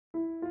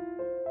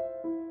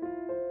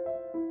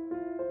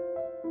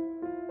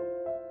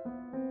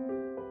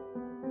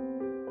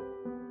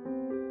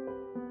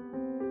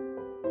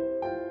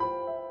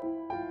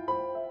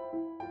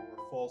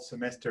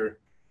semester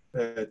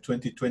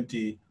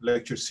 2020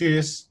 lecture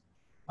series.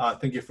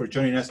 Thank you for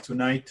joining us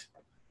tonight.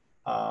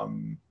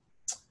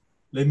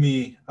 Let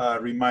me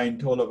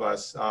remind all of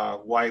us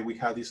why we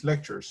have these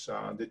lectures.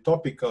 The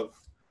topic of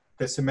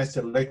the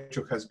semester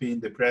lecture has been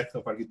the breadth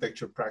of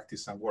architecture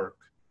practice and work.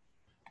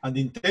 And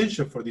the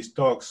intention for these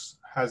talks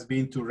has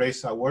been to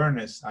raise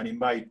awareness and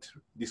invite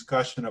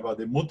discussion about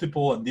the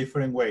multiple and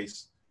different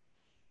ways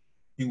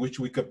in which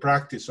we can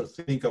practice or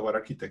think about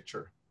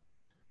architecture.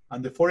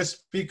 And the four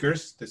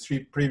speakers, the three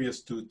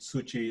previous to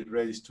Suchi,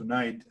 Reddy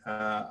tonight,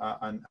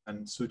 and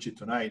Suchi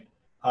tonight,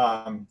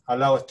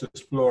 allow us to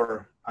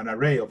explore an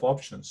array of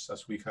options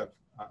as we have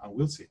and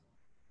will see.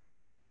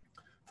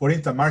 For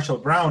instance, Marshall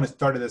Brown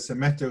started the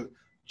semester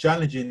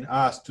challenging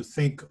us to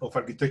think of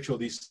architectural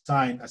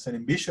design as an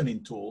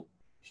envisioning tool.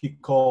 He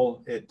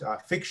called it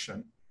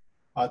fiction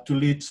to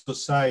lead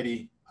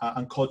society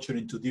and culture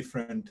into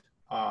different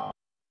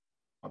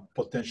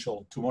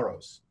potential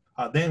tomorrows.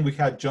 Then we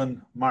had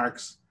John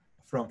Marks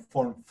from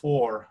Form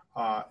 4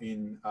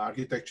 in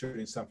architecture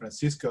in San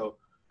Francisco,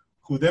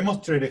 who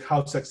demonstrated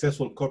how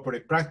successful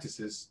corporate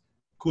practices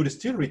could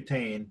still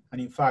retain and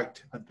in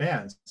fact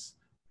advance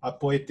a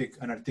poetic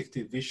and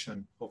artistic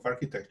vision of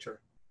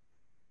architecture.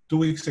 2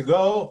 weeks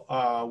ago,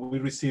 we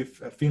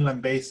received a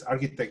Finland-based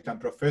architect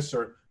and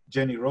professor,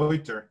 Jenny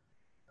Reuter,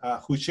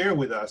 who shared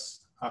with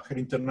us her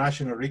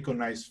internationally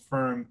recognized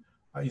firm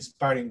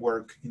inspiring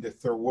work in the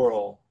third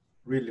world,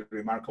 really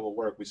remarkable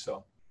work we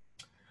saw.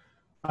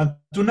 And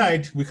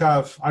tonight we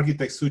have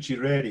architect Suchi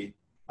Reddy,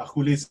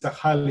 who leads a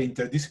highly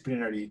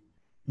interdisciplinary,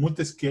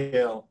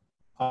 multi-scale,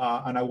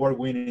 and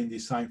award-winning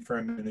design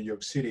firm in New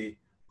York City,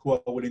 who I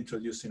will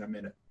introduce in a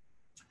minute.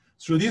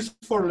 Through these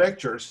 4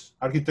 lectures,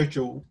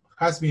 architecture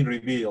has been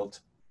revealed,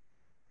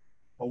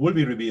 or will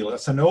be revealed,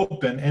 as an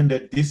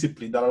open-ended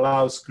discipline that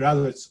allows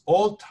graduates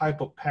all type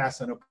of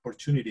paths and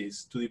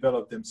opportunities to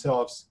develop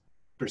themselves,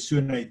 pursue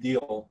an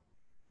ideal,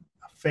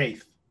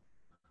 faith,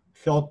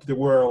 help the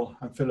world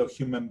and fellow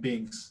human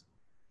beings,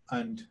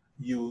 and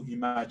you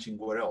imagine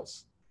what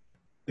else.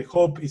 The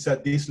hope is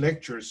that these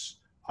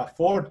lectures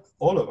afford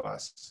all of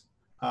us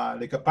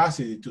the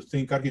capacity to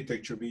think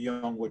architecture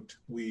beyond what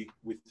we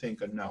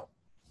think and know.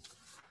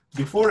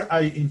 Before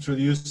I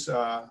introduce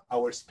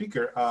our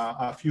speaker,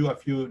 a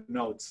few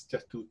notes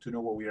just to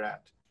know where we're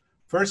at.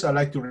 First, I'd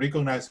like to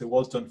recognize the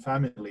Walton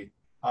family,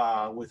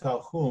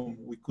 without whom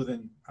we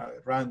couldn't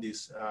run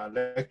these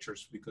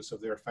lectures because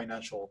of their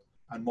financial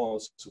and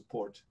moral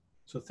support.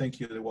 So thank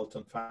you, the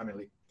Walton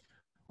family.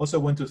 Also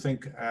want to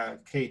thank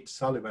Kate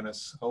Sullivan,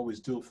 as I always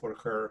do, for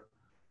her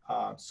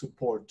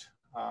support.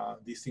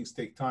 These things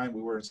take time.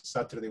 We were on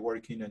Saturday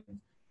working and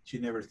she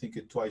never think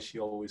it twice. She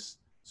always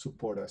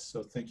support us.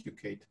 So thank you,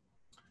 Kate.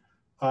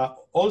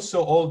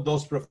 Also, all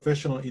those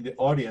professionals in the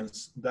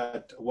audience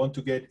that want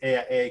to get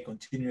AIA,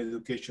 continuing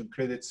education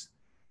credits,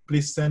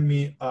 please send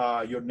me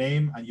your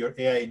name and your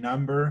AIA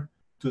number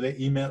to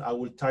the email. I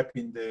will type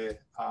in the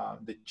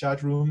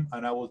chat room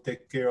and I will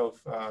take care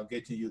of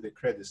getting you the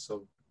credits.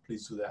 So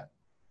please do that.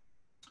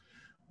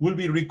 We'll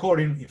be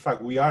recording, in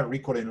fact, we are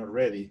recording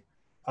already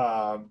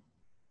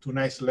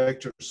tonight's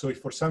lecture. So if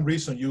for some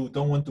reason you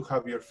don't want to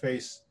have your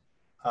face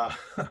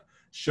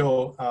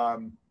show,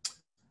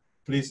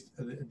 please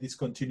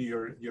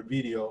discontinue your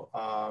video.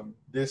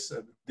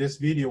 This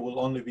video will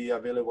only be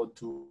available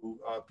to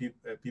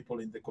people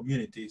in the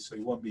community, so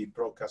it won't be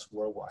broadcast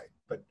worldwide,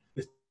 but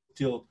it's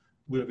still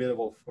will be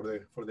available for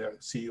the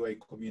CUA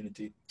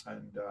community.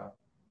 And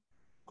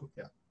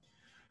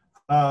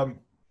yeah.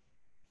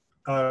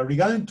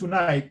 Regarding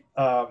tonight,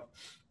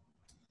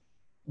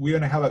 we're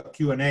gonna have a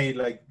Q&A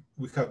like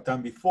we have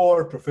done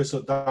before.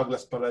 Professor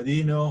Douglas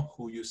Palladino,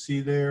 who you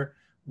see there,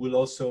 will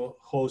also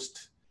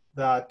host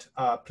that.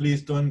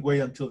 Please don't wait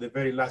until the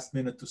very last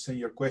minute to send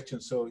your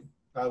questions. So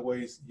that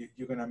way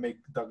you're gonna make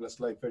Douglas'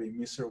 life very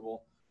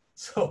miserable.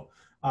 So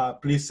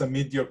please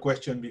submit your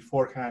question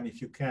beforehand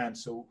if you can,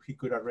 so he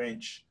could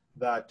arrange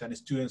that, and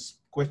students'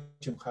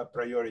 questions have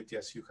priority,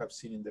 as you have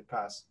seen in the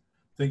past.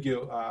 Thank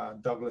you,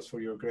 Douglas, for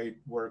your great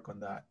work on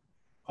that.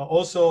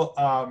 Also,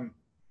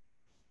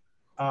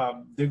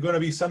 there's going to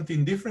be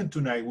something different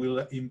tonight. We'll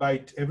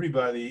invite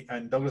everybody,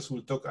 and Douglas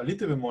will talk a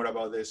little bit more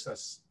about this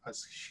as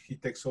he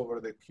takes over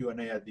the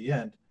Q&A at the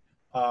end.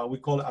 We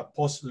call it a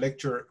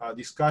post-lecture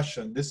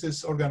discussion. This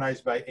is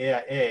organized by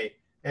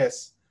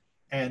AIAS,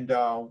 and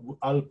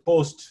I'll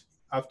post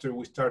after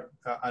we start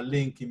a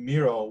link in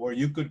Miro where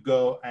you could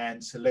go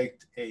and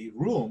select a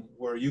room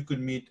where you could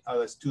meet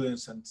other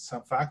students and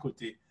some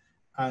faculty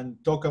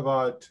and talk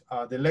about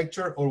the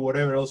lecture or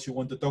whatever else you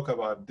want to talk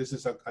about. This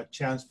is a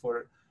chance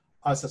for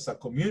us as a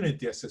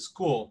community, as a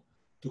school,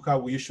 to how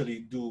we usually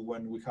do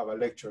when we have a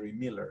lecture in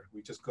Miller.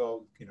 We just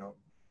go,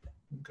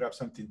 grab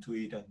something to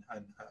eat and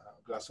a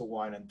glass of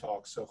wine and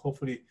talk. So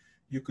hopefully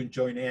you can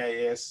join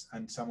AIS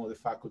and some of the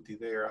faculty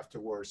there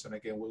afterwards. And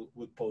again,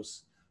 we'll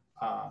post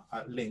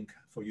a link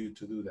for you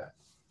to do that.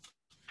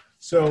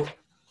 So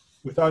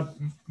without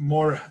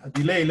more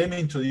delay, let me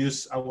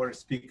introduce our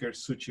speaker,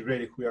 Suchi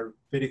Reddy, who we are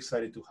very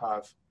excited to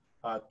have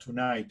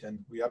tonight.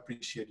 And we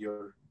appreciate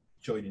your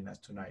joining us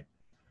tonight.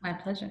 My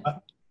pleasure.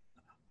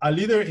 A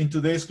leader in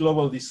today's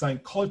global design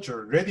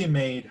culture,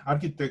 ready-made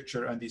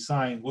architecture and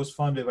design was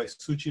founded by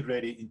Suchi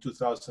Reddy in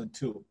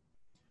 2002.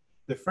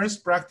 The firm's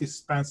practice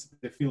spans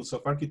the fields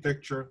of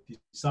architecture,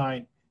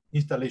 design,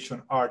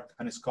 installation art,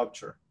 and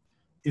sculpture.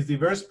 Its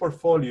diverse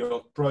portfolio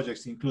of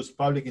projects includes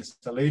public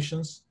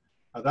installations,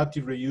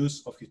 adaptive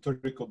reuse of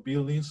historical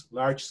buildings,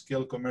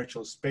 large-scale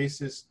commercial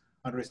spaces,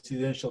 and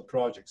residential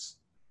projects,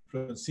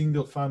 from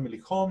single-family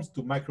homes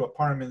to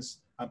micro-apartments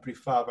and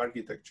prefab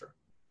architecture.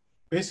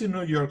 Based in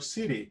New York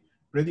City,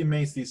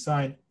 Ready-Made's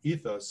design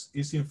ethos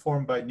is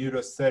informed by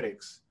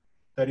neuroaesthetics,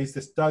 that is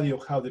the study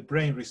of how the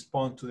brain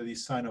responds to the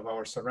design of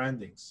our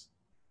surroundings,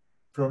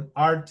 from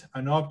art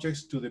and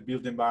objects to the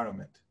built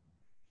environment.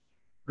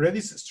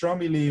 Reddy's strong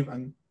belief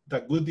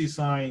that good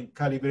design,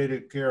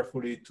 calibrated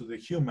carefully to the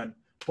human,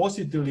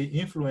 positively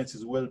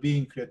influences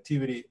well-being,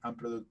 creativity, and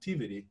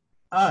productivity,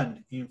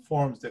 and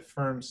informs the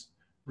firm's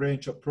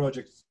range of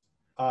projects,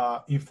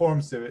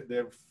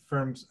 their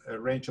firm's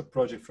range of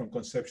projects from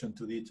conception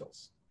to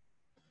details.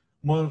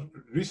 More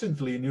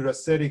recently,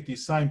 neuroaesthetic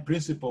design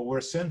principles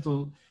were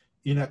central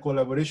in a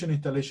collaboration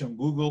installation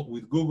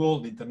with Google,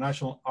 the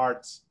International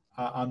Arts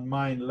and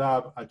Mind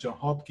Lab at Johns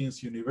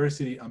Hopkins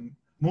University, and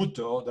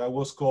Muto, that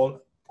was called,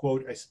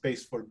 quote, a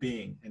space for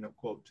being, end of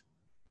quote.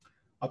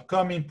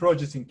 Upcoming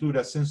projects include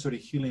a sensory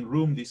healing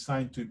room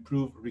designed to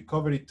improve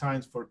recovery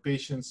times for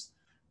patients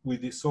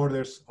with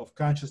disorders of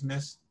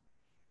consciousness,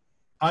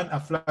 and a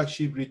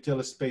flagship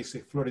retail space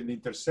exploring the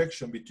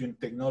intersection between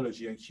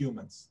technology and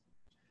humans.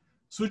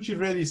 Suchi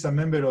Reddy is a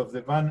member of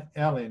the Van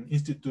Allen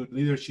Institute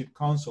Leadership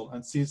Council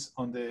and sits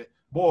on the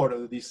board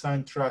of the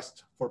Design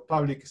Trust for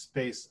Public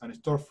Space and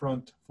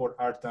Storefront for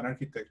Art and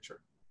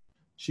Architecture.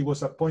 She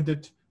was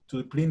appointed to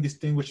the Plin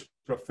Distinguished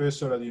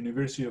Professor at the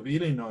University of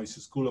Illinois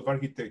School of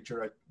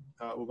Architecture at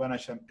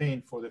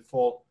Urbana-Champaign for the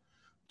fall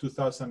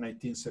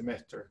 2019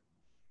 semester.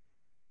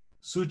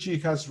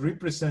 Suchi has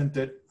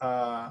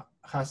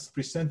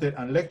presented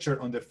and lectured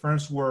on the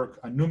firm's work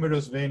at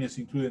numerous venues,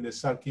 including the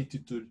Salk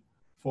Institute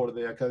for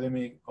the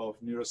Academy of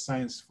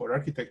Neuroscience for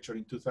Architecture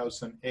in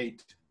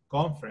 2008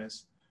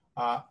 conference,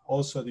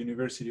 also at the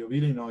University of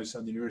Illinois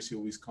and the University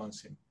of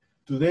Wisconsin.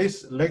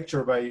 Today's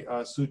lecture by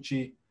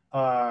Suchi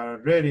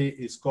Reddy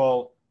is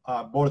called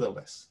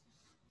Borderless.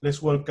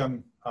 Let's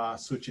welcome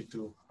Suchi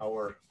to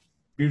our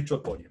virtual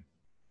podium.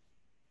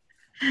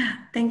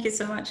 Thank you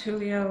so much,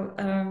 Julio.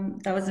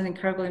 That was an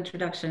incredible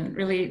introduction.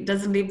 Really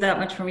doesn't leave that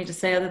much for me to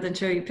say other than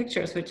show you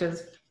pictures, which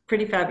is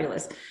pretty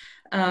fabulous.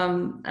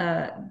 Thank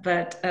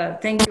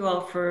you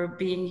all for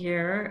being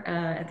here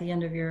at the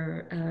end of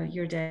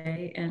your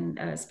day,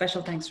 and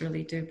special thanks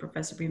really to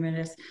Professor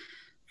Bermudez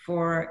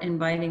for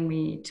inviting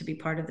me to be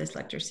part of this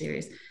lecture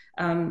series.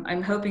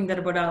 I'm hoping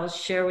that what I'll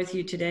share with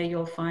you today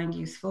you'll find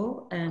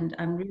useful, and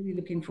I'm really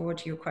looking forward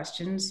to your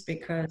questions,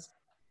 because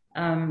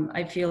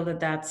I feel that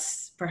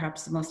that's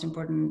perhaps the most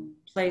important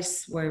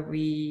place where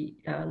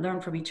we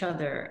learn from each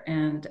other,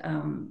 and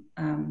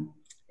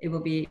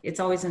it's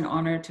always an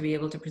honor to be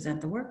able to present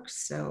the work.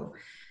 So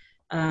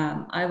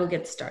I will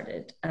get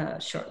started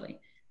shortly.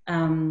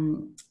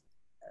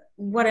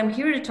 What I'm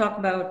here to talk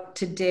about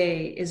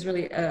today is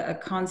really a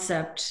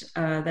concept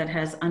that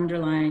has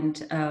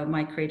underlined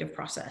my creative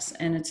process.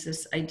 And it's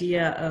this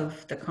idea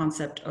of the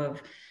concept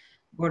of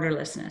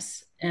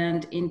borderlessness.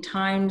 And in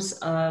times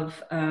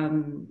of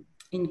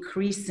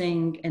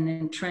increasing and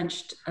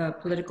entrenched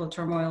political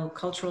turmoil,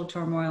 cultural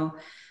turmoil,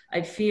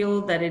 I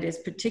feel that it is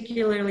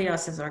particularly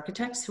us as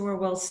architects who are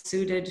well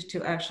suited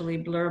to actually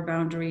blur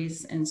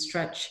boundaries and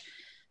stretch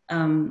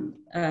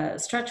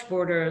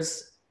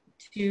borders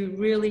to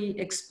really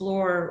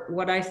explore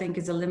what I think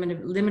is a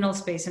liminal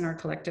space in our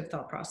collective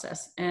thought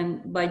process.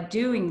 And by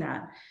doing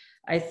that,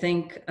 I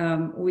think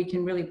we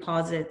can really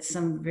posit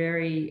some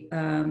very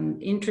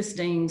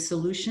interesting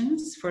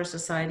solutions for a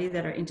society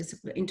that are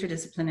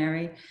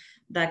interdisciplinary,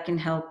 that can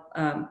help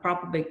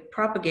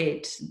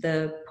propagate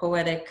the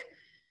poetic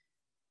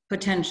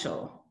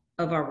potential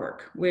of our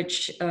work,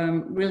 which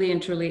really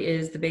and truly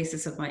is the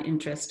basis of my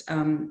interest.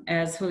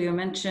 As Julio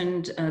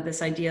mentioned,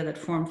 this idea that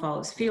form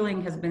follows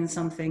feeling has been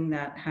something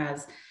that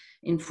has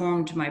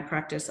informed my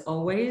practice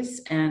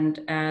always. And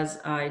as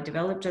I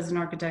developed as an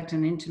architect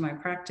and into my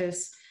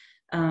practice,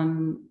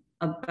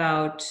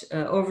 about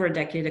over a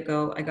decade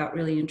ago, I got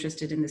really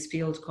interested in this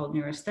field called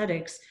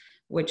neuroaesthetics,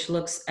 which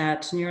looks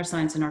at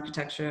neuroscience and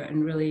architecture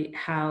and really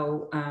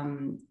how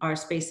our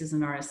spaces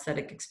and our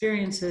aesthetic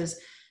experiences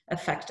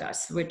affect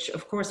us, which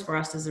of course for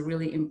us is a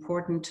really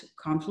important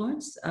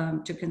confluence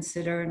to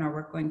consider in our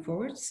work going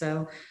forward.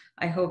 So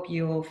I hope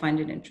you'll find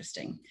it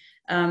interesting.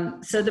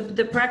 So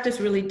the practice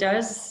really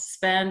does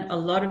span a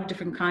lot of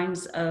different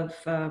kinds of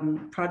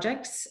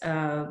projects.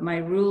 My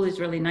rule is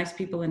really nice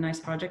people and nice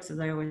projects, as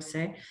I always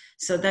say.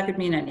 So that could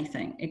mean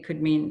anything. It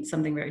could mean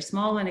something very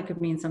small, and it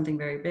could mean something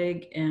very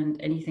big, and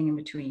anything in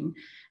between.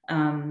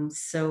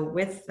 So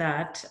with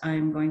that,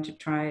 I'm going to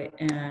try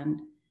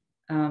and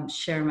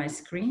share my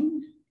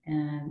screen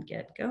and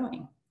get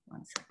going.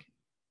 1 second.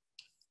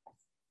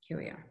 Here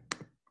we are.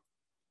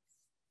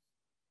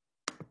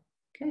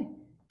 Okay,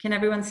 can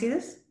everyone see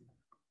this?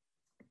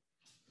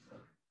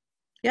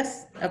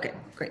 Yes, okay,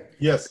 great.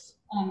 Yes.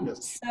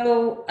 Yes.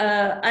 So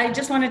I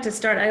just wanted to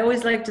start. I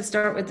always like to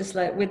start with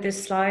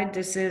this slide.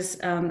 This is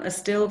a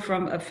still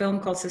from a film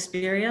called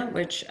Suspiria,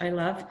 which I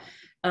love,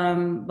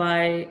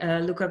 by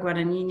Luca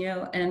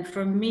Guadagnino. And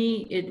for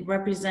me, it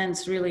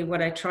represents really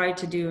what I try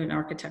to do in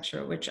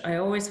architecture, which I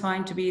always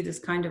find to be this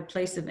kind of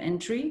place of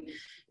entry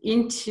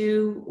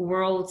into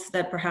worlds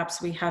that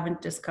perhaps we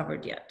haven't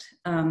discovered yet.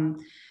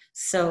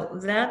 So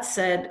that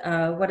said,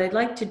 what I'd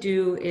like to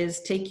do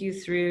is take you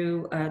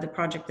through the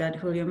project that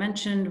Julio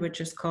mentioned, which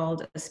is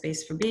called A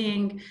Space for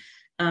Being,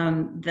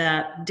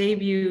 that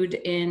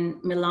debuted in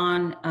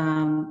Milan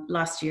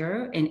last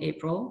year in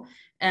April.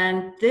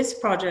 And this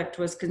project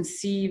was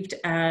conceived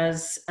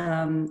as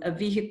a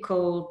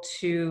vehicle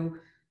to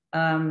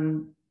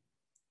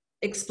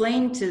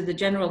explain to the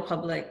general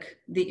public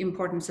the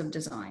importance of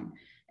design,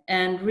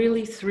 and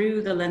really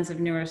through the lens of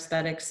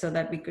neuroaesthetics, so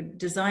that we could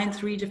design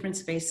 3 different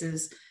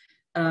spaces.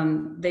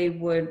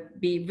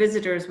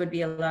 Visitors would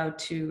be allowed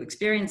to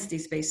experience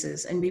these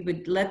spaces, and we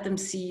would let them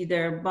see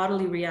their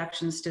bodily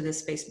reactions to this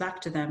space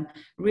back to them,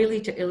 really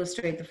to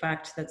illustrate the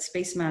fact that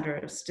space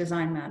matters,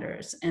 design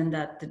matters, and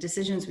that the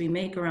decisions we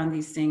make around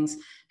these things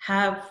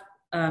have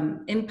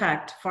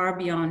impact far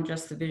beyond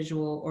just the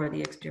visual or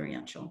the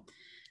experiential.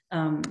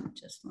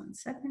 Just one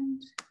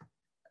second.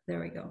 There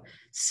we go.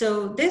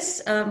 So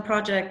this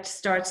project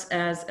starts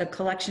as a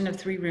collection of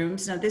 3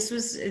 rooms. Now they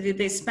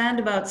spanned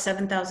about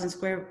 7,000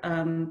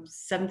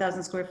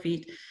 square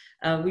feet.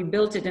 We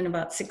built it in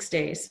about 6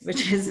 days,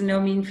 which is no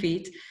mean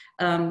feat.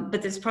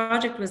 But this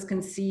project was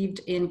conceived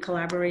in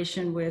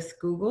collaboration with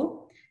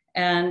Google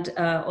and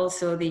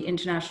also the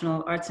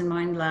International Arts and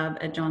Mind Lab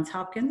at Johns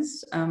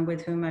Hopkins,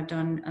 with whom I've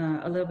done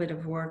a little bit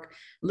of work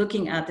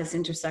looking at this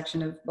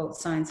intersection of both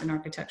science and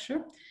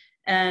architecture.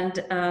 And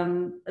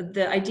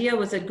the idea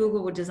was that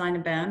Google would design a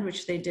band,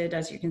 which they did,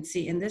 as you can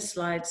see in this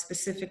slide,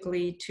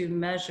 specifically to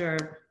measure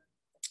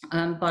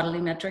bodily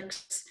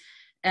metrics.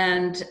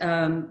 And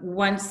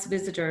once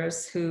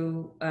visitors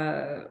who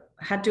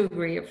had to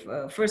agree,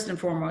 first and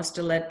foremost,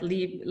 to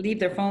leave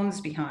their phones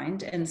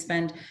behind and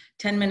spend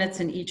 10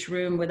 minutes in each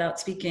room without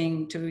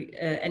speaking to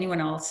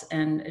anyone else,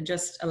 and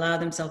just allow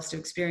themselves to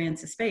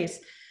experience the space.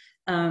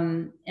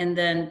 And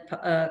then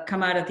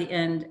come out at the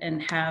end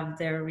and have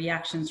their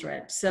reactions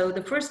read. So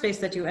the first space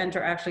that you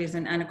enter actually is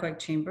an anechoic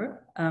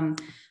chamber,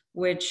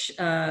 which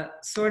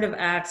sort of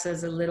acts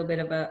as a little bit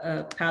of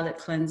a palate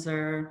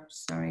cleanser.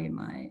 Sorry,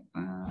 my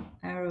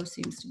arrow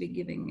seems to be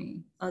giving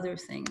me other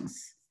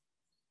things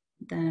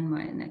than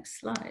my next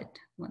slide.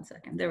 One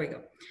second, there we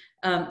go.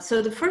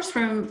 So the first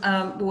room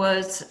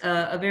was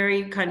a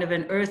very kind of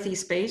an earthy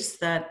space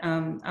that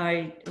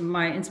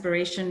my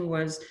inspiration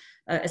was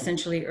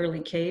essentially early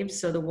caves.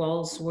 So the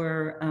walls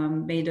were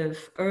made of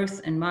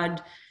earth and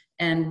mud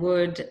and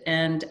wood,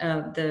 and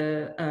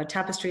the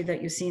tapestry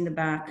that you see in the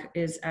back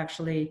is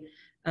actually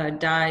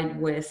dyed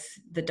with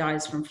the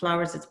dyes from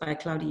flowers. It's by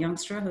Claudia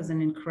Youngstra, who's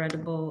an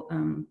incredible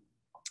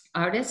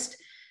artist.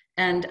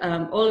 And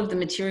all of the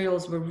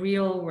materials were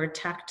real, were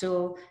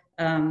tactile.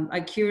 I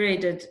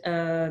curated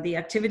the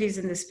activities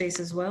in this space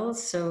as well.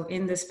 So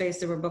in this space,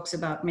 there were books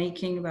about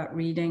making, about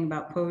reading,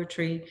 about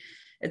poetry,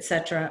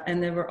 etc.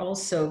 And there were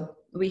also,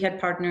 we had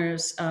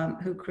partners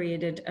who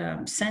created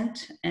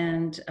scent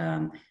and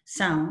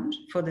sound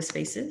for the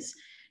spaces.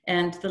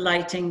 And the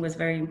lighting was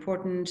very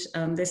important.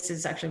 This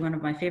is actually one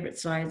of my favorite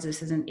slides.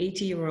 This is an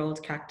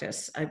 80-year-old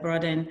cactus. I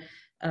brought in,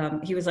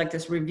 he was like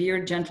this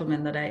revered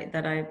gentleman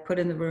that I put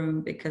in the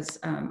room because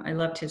I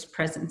loved his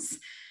presence.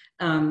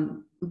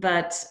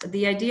 But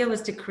the idea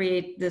was to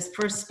create this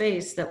first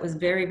space that was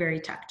very, very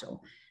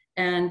tactile.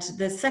 And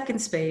the second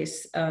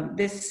space,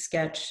 this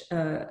sketch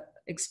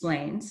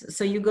explains.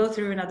 So you go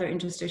through another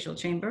interstitial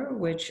chamber,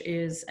 which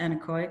is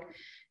anechoic,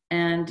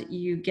 and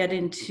you get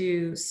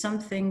into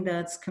something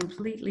that's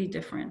completely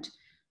different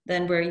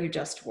than where you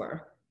just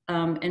were.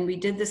 And we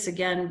did this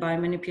again by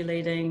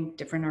manipulating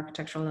different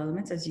architectural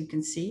elements, as you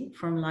can see,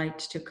 from light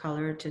to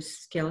color to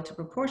scale to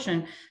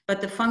proportion.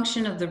 But the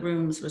function of the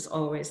rooms was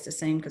always the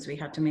same because we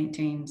had to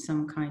maintain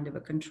some kind of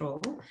a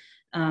control.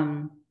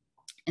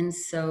 And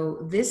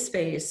so this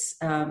space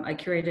I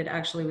curated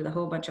actually with a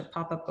whole bunch of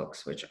pop-up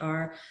books, which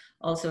are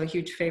also a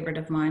huge favorite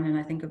of mine and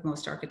I think of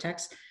most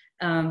architects.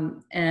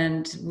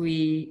 And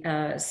we,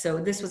 so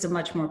this was a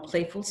much more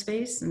playful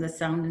space, and the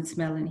sound and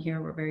smell in here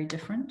were very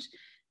different.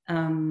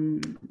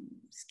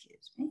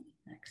 Excuse me,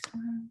 next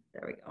one,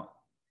 there we go.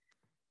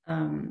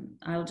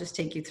 I'll just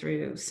take you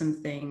through some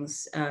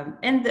things,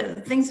 and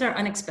the things that are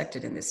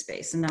unexpected in this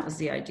space, and that was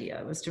the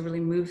idea, was to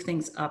really move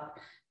things up,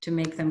 to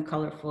make them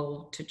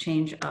colorful, to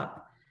change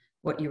up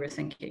what you were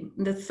thinking.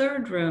 The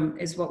third room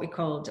is what we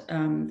called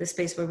the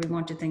space where we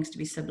wanted things to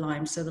be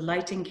sublime. So the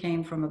lighting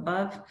came from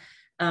above.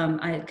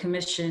 I had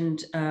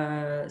commissioned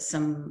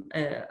some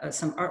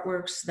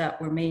artworks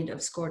that were made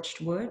of scorched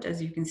wood, as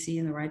you can see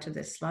in the right of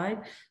this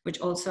slide, which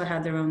also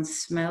had their own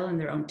smell and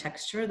their own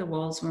texture. The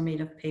walls were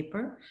made of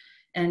paper,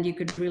 and you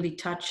could really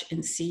touch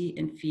and see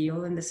and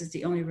feel. And this is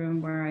the only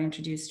room where I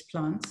introduced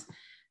plants.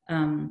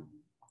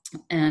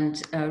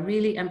 and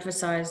really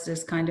emphasized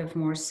this kind of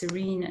more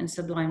serene and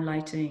sublime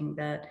lighting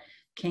that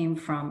came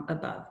from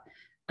above.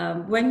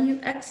 When you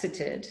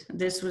exited,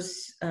 this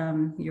was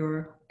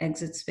your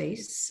exit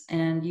space,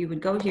 and you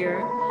would go here,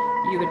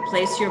 you would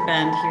place your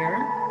band here,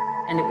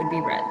 and it would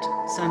be red.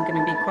 So I'm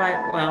going to be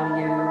quiet while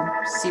you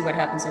see what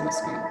happens on the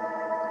screen.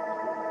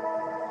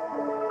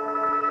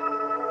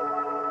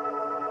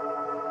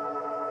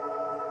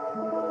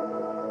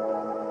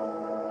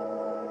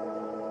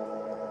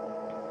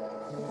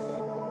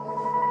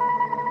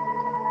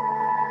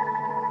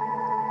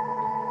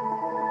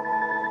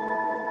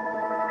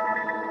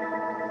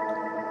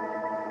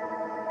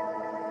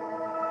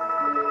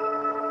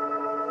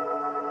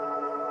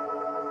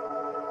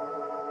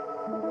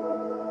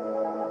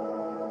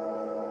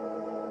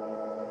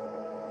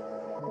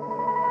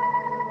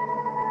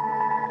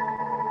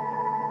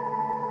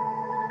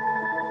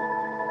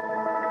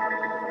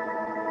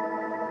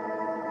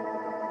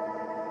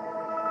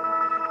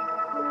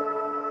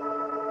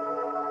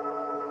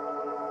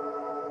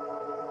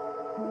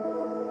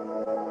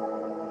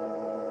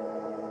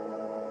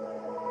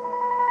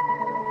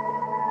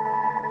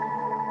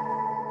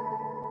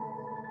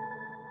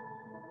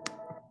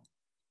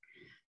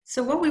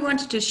 So what we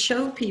wanted to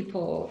show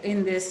people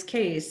in this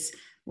case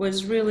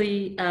was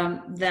really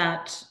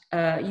that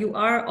you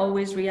are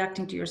always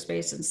reacting to your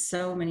space in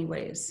so many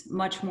ways,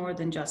 much more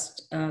than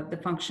just the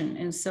function.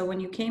 And so when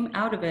you came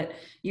out of it,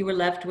 you were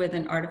left with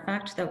an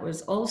artifact that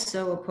was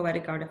also a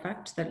poetic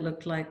artifact that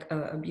looked like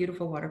a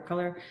beautiful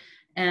watercolor.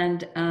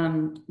 And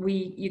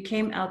you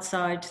came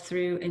outside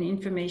through an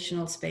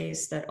informational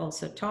space that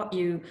also taught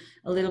you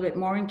a little bit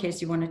more in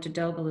case you wanted to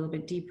delve a little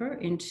bit deeper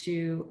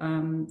into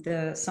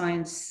the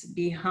science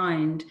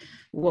behind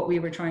what we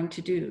were trying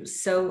to do.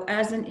 So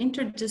as an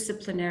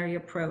interdisciplinary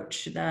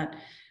approach that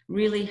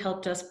really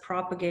helped us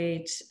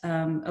propagate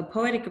a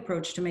poetic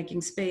approach to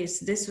making space,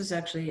 this was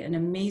actually an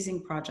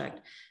amazing project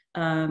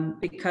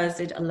because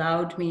it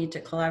allowed me to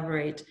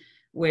collaborate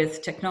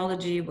with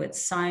technology, with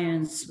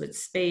science, with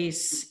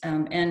space,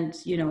 and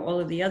all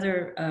of the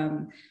other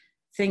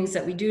things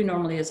that we do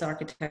normally as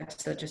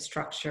architects, such as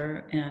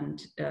structure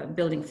and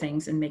building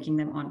things and making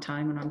them on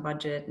time and on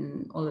budget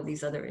and all of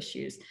these other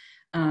issues.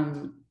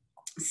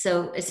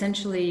 So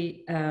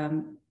essentially,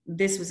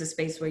 this was a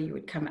space where you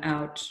would come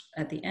out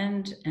at the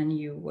end and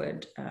you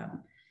would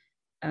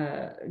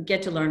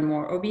get to learn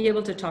more or be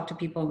able to talk to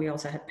people. We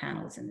also had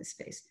panels in this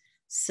space.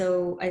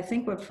 So I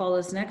think what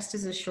follows next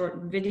is a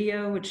short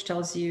video which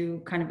tells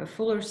you kind of a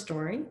fuller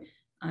story.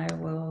 I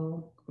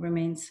will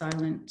remain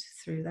silent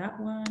through that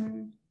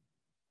one.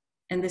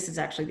 And this is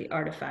actually the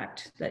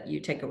artifact that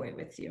you take away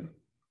with you.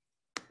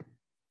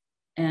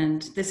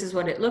 And this is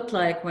what it looked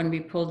like when we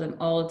pulled them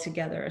all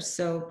together.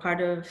 So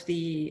part of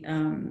the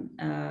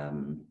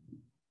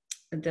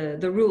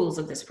rules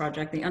of this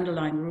project, the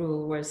underlying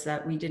rule was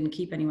that we didn't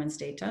keep anyone's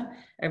data.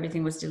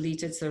 Everything was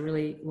deleted. So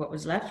really what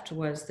was left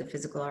was the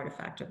physical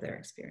artifact of their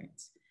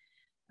experience.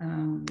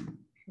 Here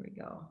we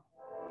go.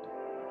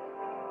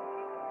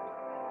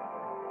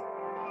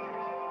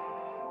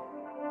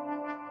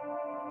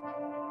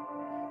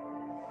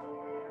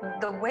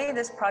 The way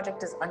this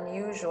project is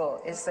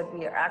unusual is that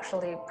we are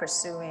actually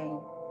pursuing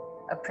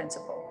a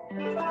principle.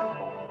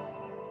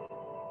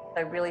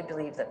 I really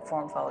believe that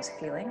form follows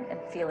feeling, and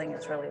feeling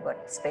is really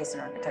what space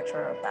and architecture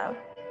are about.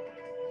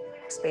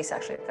 Space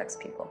actually affects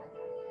people.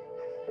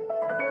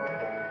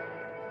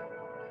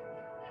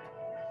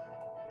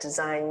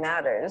 Design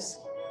matters.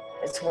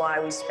 It's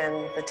why we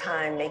spend the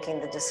time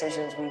making the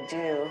decisions we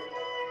do.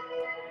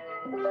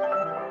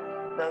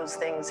 Those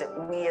things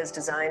that we as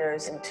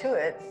designers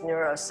intuit,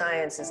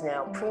 neuroscience is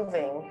now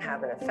proving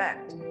have an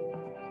effect.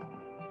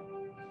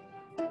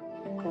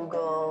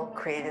 Google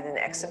created an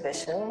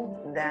exhibition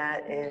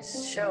that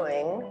is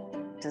showing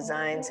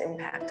design's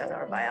impact on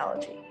our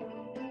biology.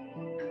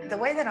 The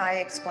way that I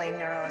explain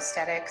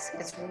neuroaesthetics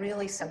is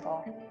really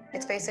simple.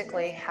 It's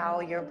basically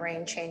how your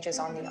brain changes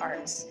on the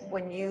arts.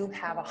 When you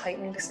have a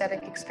heightened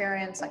aesthetic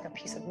experience, like a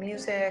piece of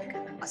music,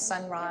 a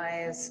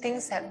sunrise,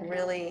 things that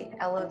really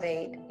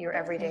elevate your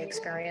everyday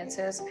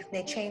experiences,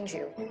 they change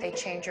you. They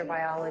change your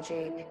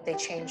biology, they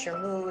change your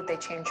mood, they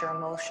change your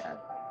emotion.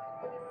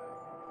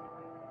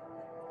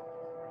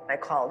 I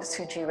called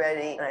Suchi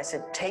Reddy and I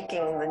said,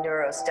 taking the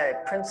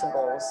neuroaesthetic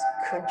principles,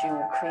 could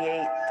you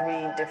create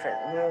 3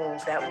 different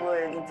rooms that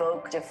would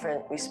evoke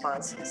different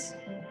responses?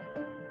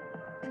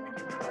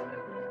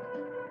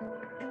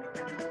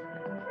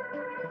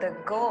 The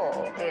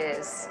goal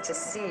is to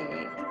see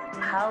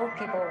how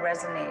people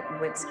resonate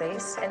with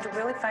space and to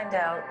really find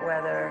out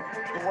whether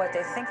what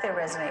they think they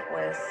resonate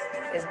with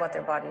is what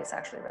their body is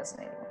actually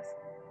resonating with.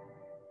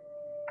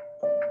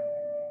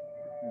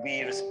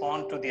 We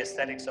respond to the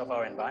aesthetics of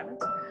our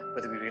environment,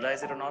 whether we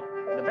realize it or not.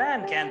 The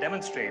band can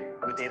demonstrate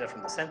with data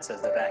from the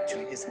sensors that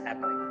actually is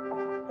happening.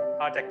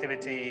 Heart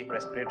activity,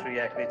 respiratory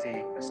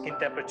activity, skin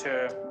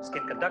temperature,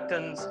 skin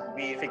conductance,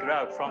 we figure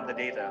out from the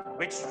data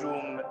which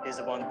room is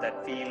the one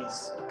that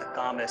feels the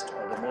calmest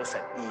or the most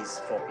at ease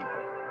for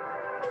people.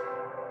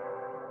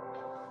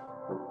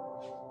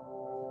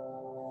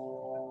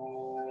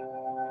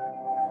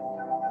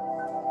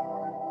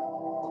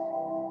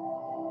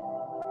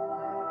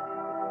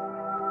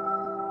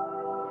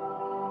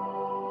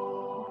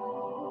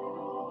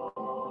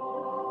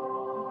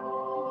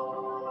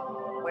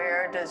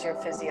 where does your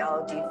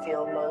physiology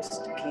feel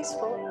most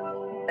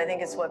peaceful? I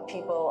think it's what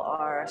people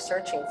are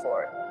searching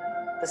for.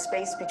 The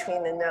space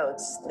between the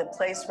notes, the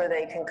place where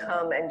they can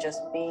come and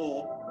just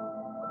be.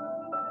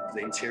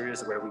 The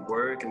interiors where we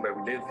work and where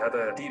we live have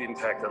a deep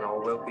impact on our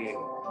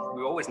well-being.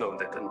 We always known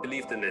that and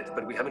believed in it,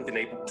 but we haven't been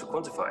able to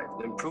quantify it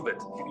and improve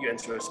it. You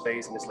enter a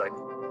space and it's like,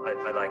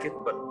 I like it,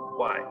 but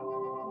why?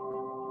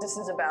 This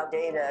is about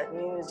data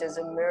used as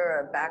a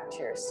mirror back to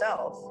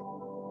yourself.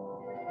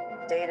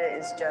 Data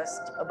is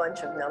just a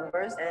bunch of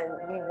numbers, and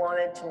we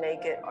wanted to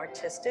make it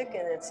artistic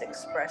in its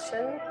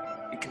expression.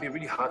 It can be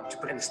really hard to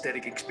put an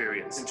aesthetic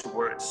experience into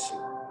words.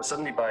 But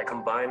suddenly by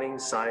combining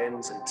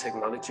science and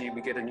technology,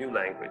 we get a new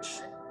language.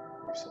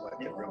 You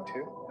selected room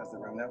 2 as the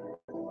room that we were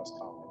the most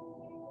common.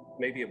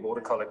 Maybe a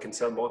watercolor can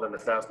tell more than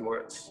 1,000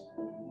 words.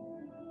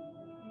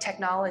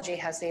 Technology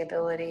has the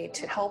ability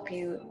to help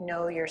you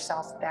know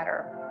yourself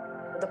better.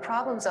 The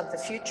problems of the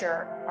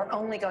future are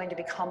only going to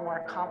become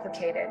more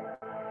complicated.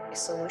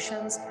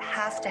 Solutions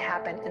have to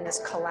happen in this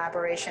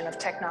collaboration of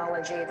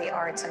technology, the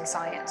arts, and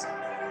science.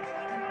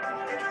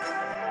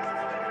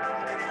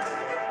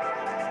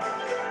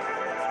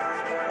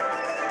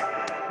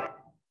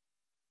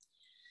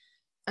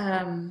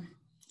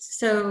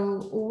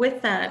 So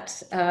with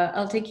that,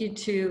 I'll take you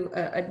to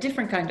a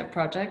different kind of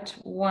project,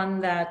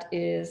 one that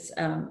is,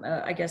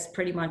 I guess,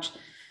 pretty much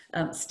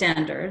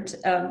standard,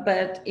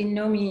 but in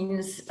no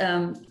means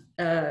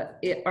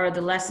are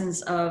the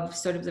lessons of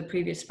sort of the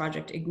previous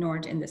project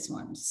ignored in this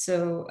one.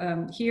 So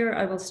here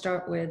I will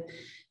start with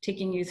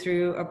taking you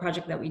through a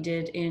project that we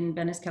did in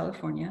Venice,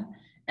 California.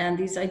 And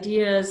these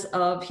ideas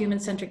of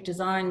human-centric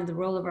design, the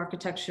role of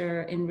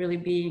architecture in really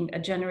being a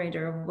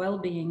generator of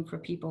well-being for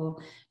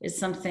people is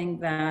something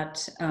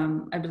that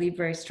I believe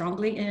very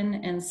strongly in.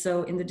 And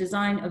so in the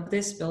design of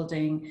this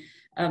building,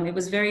 it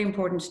was very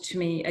important to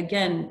me,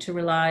 again, to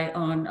rely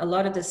on a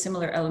lot of the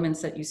similar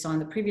elements that you saw in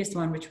the previous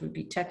one, which would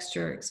be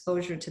texture,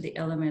 exposure to the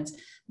elements.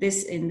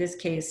 In this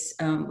case,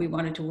 we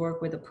wanted to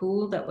work with a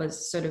pool that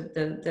was sort of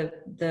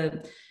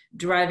the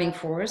driving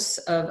force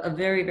of a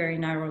very, very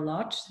narrow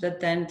lot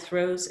that then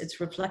throws its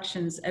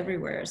reflections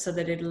everywhere so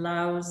that it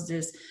allows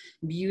this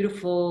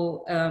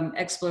beautiful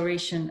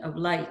exploration of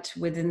light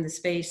within the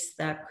space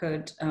that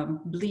could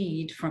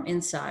bleed from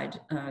inside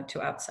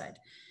to outside.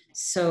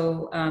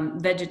 So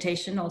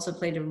vegetation also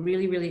played a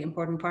really, really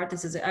important part.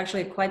 This is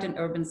actually quite an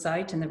urban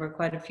site, and there were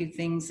quite a few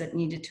things that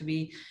needed to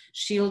be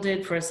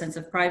shielded for a sense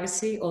of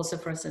privacy, also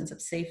for a sense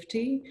of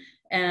safety.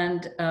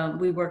 And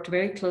we worked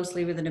very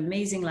closely with an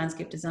amazing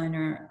landscape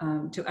designer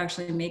to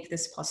actually make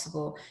this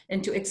possible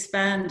and to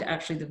expand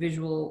actually the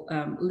visual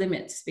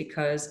limits,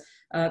 because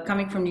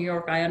coming from New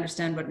York, I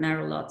understand what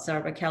narrow lots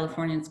are, but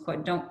Californians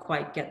don't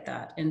quite get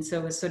that. And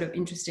so it's sort of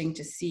interesting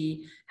to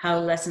see how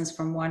lessons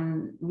from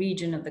one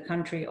region of the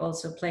country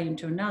also play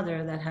into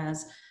another that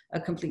has a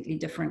completely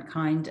different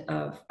kind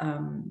of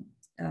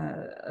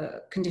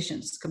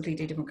conditions,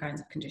 completely different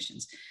kinds of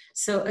conditions.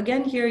 So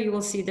again, here you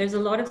will see there's a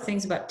lot of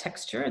things about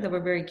texture that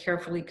were very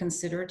carefully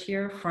considered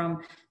here,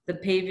 from the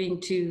paving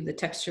to the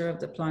texture of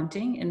the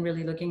planting, and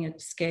really looking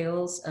at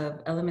scales of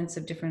elements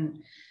of different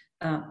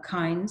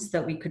kinds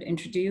that we could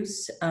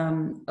introduce,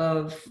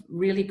 of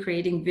really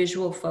creating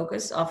visual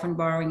focus, often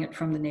borrowing it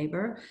from the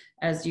neighbor,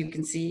 as you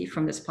can see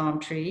from this palm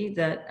tree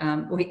that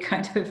we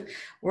kind of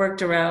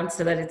worked around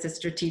so that it's a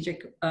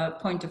strategic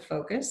point of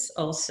focus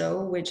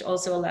also, which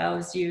also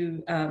allows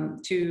you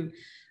to,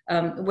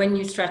 when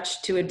you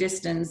stretch to a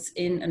distance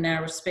in a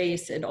narrow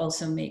space, it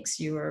also makes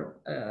your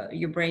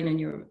brain and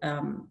your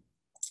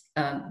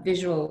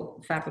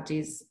visual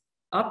faculties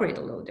operate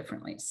a little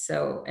differently,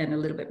 so, and a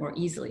little bit more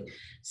easily.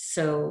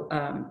 So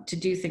to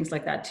do things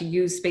like that, to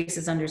use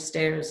spaces under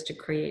stairs to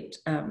create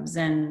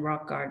Zen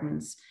rock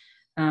gardens,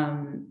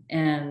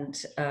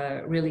 and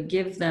really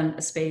give them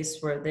a space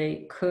where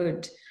they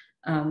could,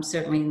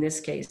 certainly in this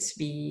case,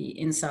 be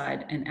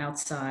inside and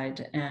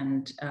outside,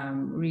 and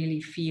really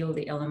feel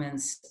the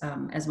elements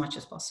as much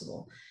as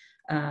possible.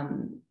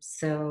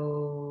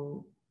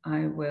 So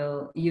I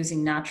will,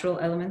 using natural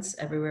elements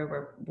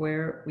everywhere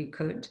where we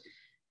could,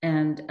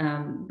 and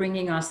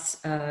bringing us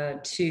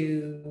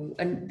to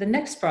the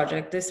next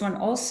project, this one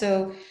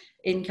also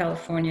in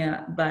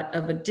California, but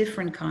of a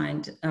different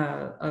kind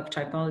of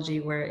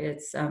typology, where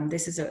it's,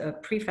 this is a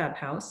prefab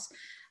house.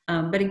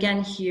 But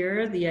again,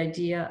 here, the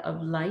idea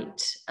of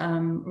light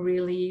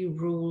really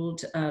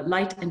ruled,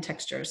 light and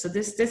texture. So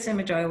this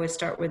image I always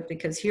start with,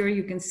 because here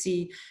you can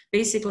see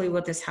basically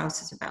what this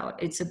house is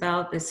about. It's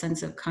about this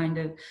sense of kind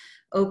of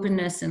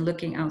openness and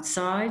looking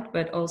outside,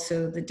 but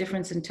also the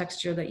difference in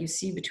texture that you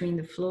see between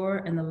the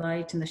floor and the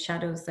light and the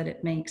shadows that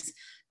it makes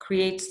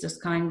creates this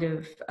kind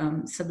of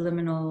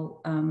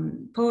subliminal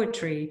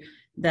poetry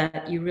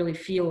that you really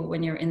feel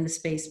when you're in the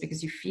space,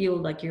 because you feel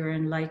like you're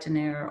in light and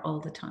air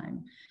all the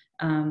time.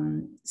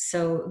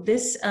 So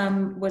this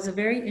was a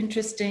very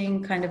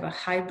interesting kind of a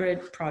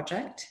hybrid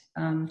project.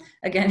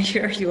 Again,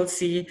 here you'll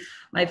see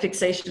my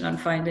fixation on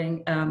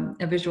finding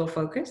a visual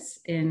focus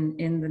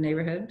in the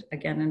neighborhood,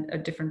 again, a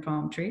different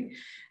palm tree,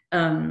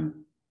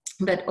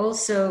 but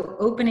also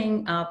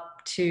opening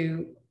up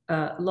to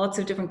lots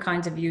of different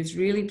kinds of views,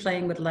 really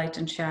playing with light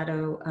and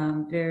shadow,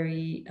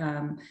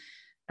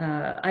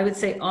 I would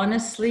say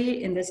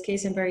honestly in this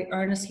case, and very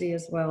earnestly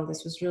as well.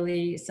 This was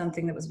really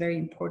something that was very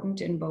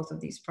important in both of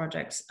these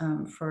projects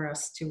for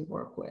us to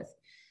work with.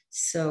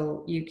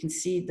 So you can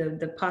see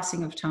the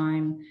passing of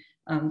time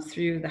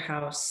through the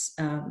house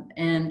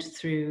and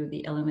through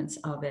the elements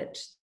of it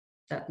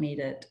that made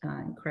it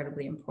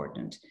incredibly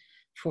important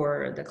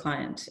for the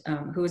client,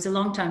 who is a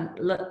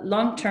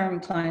long-term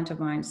client of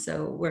mine.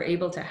 So we're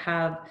able to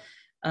have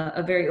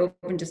a very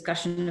open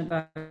discussion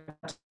about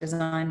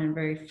design and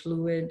very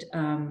fluid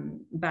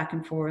back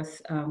and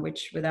forth,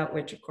 without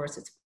which, of course,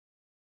 it's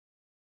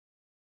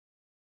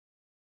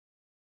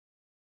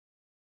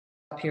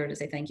here to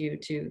say thank you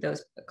to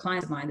those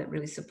clients of mine that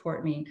really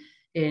support me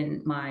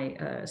in my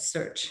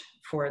search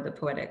for the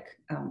poetic,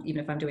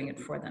 even if I'm doing it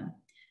for them.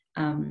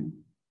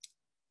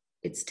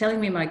 It's telling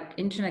me my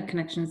internet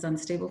connection is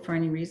unstable for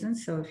any reason.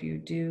 So if you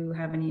do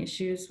have any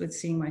issues with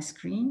seeing my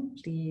screen,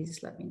 please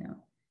let me know.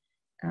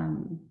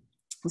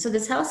 So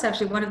this house,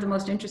 actually, one of the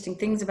most interesting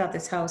things about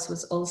this house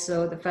was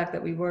also the fact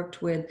that we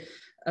worked with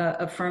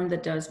a firm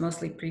that does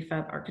mostly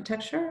prefab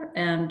architecture,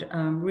 and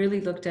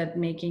really looked at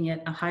making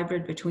it a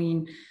hybrid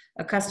between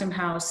a custom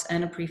house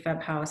and a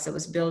prefab house that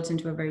was built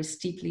into a very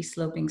steeply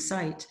sloping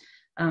site,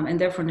 and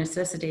therefore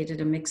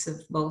necessitated a mix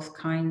of both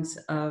kinds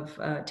of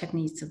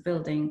techniques of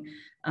building.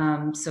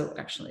 So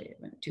actually it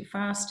went too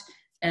fast.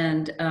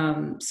 And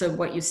so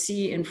what you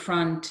see in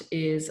front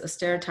is a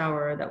stair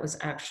tower that was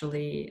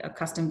actually a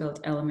custom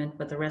built element,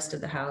 but the rest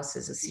of the house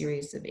is a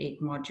series of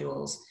 8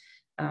 modules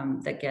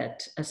that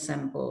get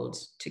assembled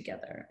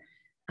together.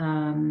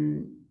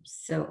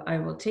 So I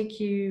will take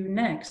you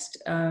next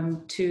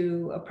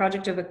to a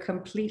project of a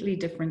completely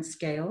different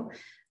scale.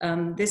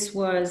 This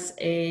was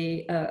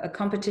a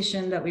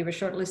competition that we were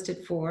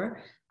shortlisted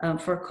for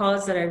a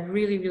cause that I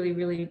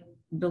really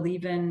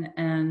believe in,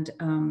 and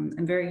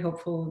I'm very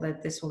hopeful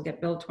that this will get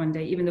built one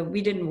day, even though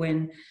we didn't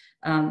win,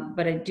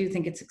 but I do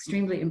think it's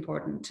extremely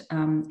important.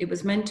 It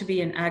was meant to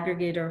be an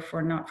aggregator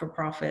for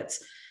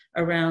not-for-profits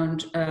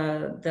around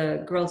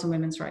the girls' and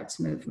women's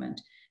rights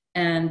movement.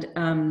 And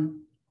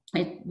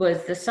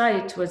the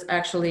site was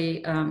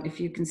actually, if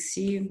you can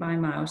see my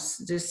mouse,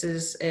 this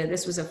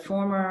was a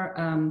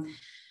former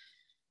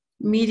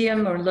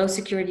medium or low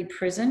security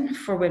prison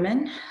for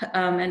women.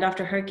 And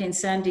after Hurricane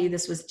Sandy,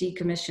 this was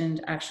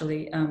decommissioned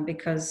actually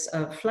because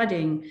of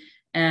flooding.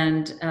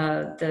 And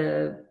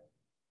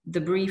the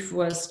brief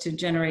was to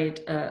generate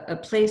a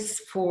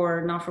place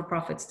for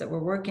not-for-profits that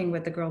were working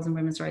with the girls and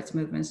women's rights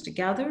movements to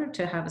gather,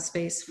 to have a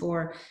space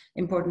for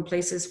important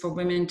places for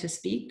women to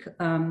speak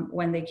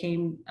when they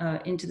came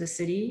into the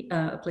city,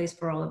 a place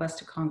for all of us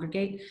to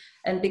congregate.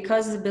 And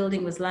because the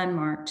building was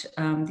landmarked,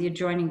 the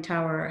adjoining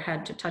tower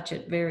had to touch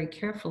it very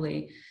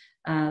carefully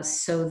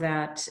so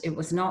that it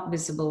was not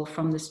visible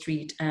from the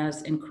street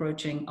as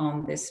encroaching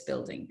on this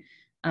building.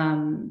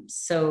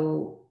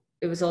 So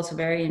it was also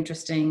very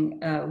interesting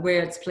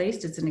where it's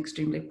placed. It's an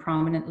extremely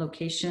prominent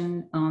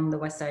location on the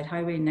West Side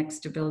Highway next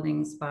to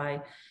buildings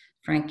by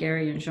Frank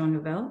Gehry and Jean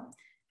Nouvel.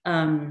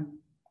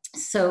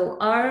 So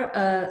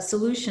our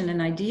solution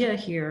and idea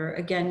here,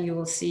 again, you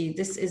will see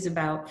this is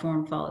about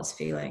form follows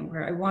feeling,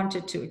 where I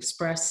wanted to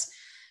express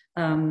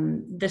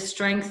the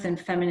strength and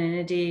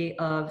femininity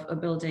of a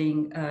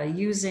building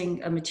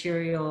using a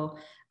material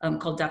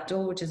called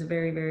ductile, which is a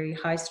very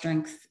high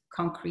strength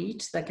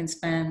concrete that can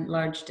span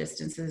large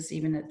distances,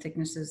 even at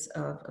thicknesses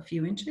of a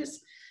few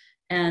inches,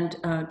 and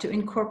to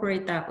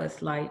incorporate that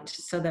with light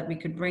so that we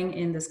could bring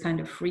in this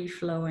kind of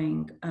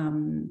free-flowing,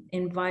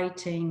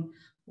 inviting,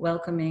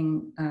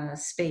 welcoming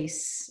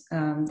space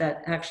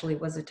that actually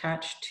was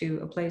attached to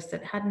a place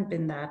that hadn't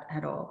been that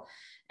at all.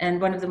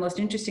 And one of the most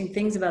interesting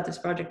things about this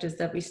project is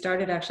that we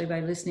started actually by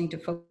listening to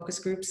focus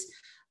groups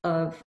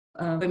of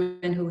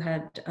women who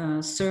had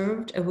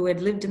served, who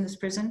had lived in this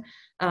prison.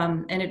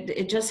 And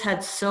it just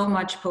had so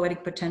much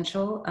poetic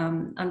potential.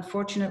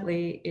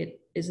 Unfortunately,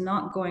 it is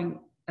not going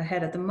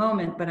ahead at the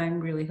moment, but I'm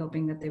really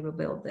hoping that they will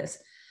build this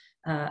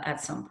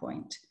at some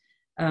point.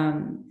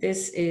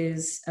 This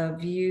is a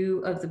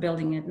view of the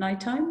building at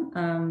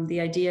nighttime.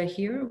 The idea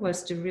here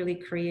was to really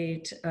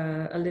create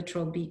a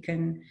literal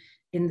beacon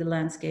in the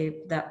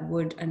landscape that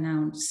would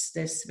announce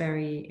this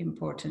very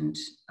important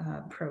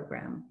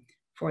program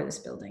for this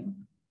building.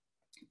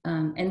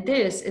 And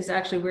this is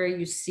actually where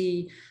you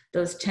see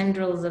those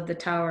tendrils of the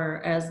tower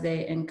as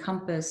they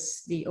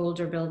encompass the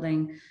older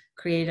building,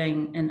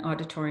 creating an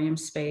auditorium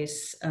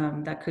space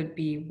that could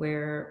be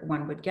where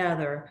one would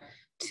gather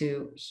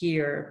to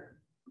hear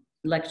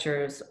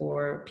lectures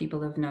or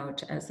people of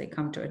note as they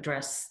come to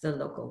address the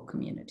local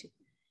community.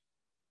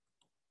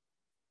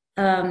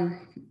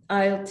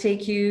 I'll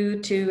take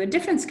you to a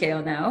different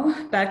scale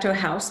now, back to a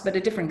house, but a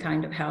different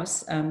kind of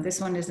house.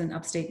 This one is in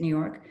upstate New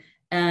York.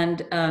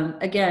 And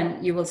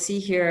again, you will see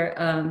here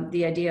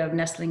the idea of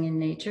nestling in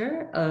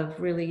nature, of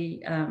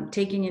really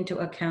taking into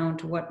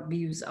account what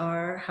views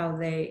are,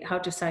 how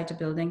to site a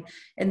building.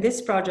 In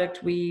this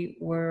project, we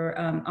were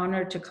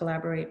honored to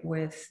collaborate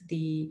with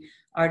the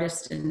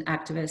artist and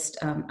activist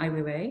Ai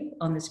Weiwei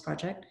on this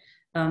project.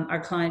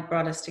 Our client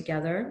brought us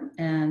together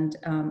and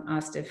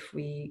asked if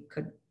we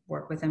could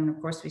work with them. And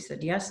of course we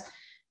said yes.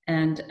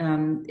 And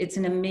it's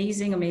an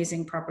amazing,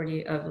 amazing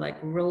property of like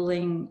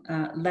rolling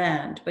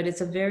land, but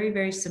it's a very,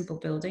 very simple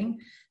building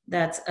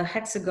that's a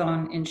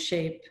hexagon in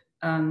shape,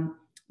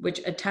 which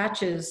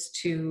attaches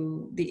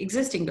to the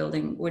existing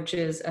building, which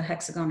is a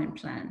hexagon in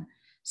plan.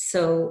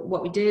 So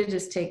what we did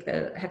is take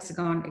the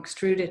hexagon,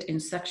 extrude it in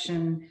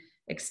section,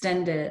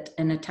 extend it,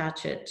 and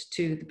attach it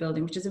to the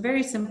building, which is a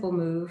very simple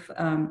move.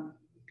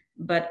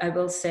 But I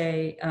will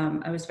say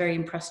I was very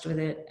impressed with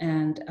it,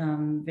 and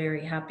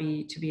very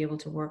happy to be able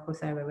to work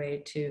with Ai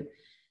Weiwei to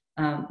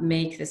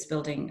make this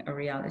building a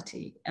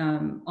reality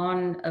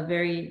on a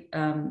very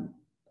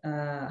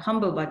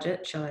humble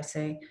budget, shall I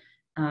say,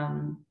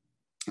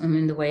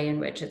 in the way in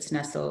which it's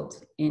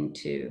nestled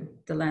into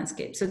the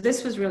landscape. So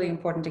this was really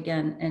important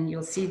again, and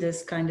you'll see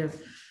this kind of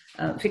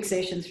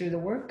fixation through the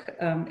work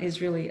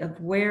is really of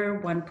where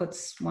one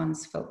puts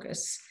one's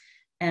focus.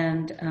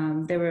 And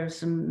there were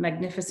some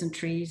magnificent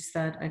trees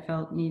that I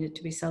felt needed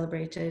to be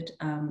celebrated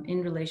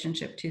in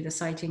relationship to the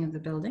siting of the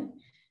building.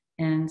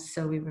 And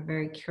so we were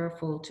very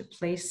careful to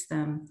place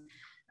them,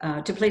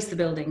 to place the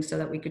building so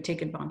that we could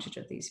take advantage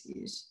of these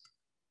views.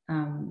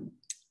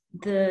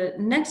 The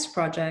next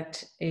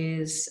project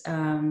is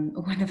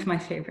one of my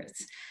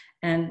favorites.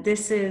 And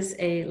this is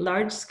a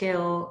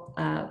large-scale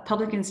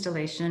public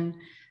installation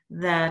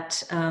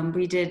that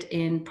we did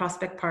in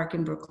Prospect Park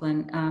in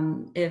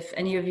Brooklyn. If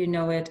any of you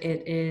know it,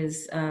 it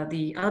is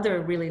the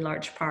other really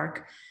large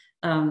park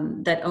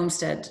that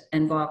Olmsted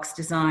and Vaux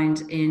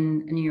designed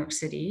in New York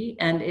City.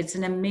 And it's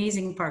an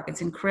amazing park.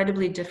 It's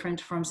incredibly different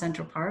from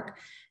Central Park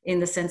in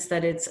the sense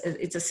that it's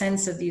a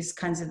sense of these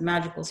kinds of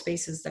magical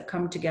spaces that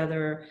come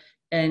together,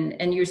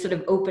 and you're sort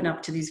of open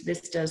up to these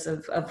vistas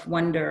of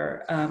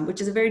wonder,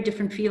 which is a very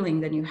different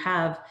feeling than you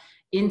have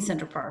in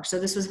Central Park. So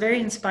this was very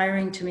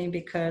inspiring to me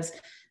because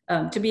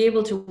to be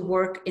able to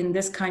work in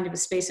this kind of a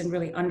space and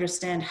really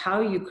understand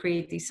how you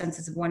create these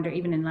senses of wonder,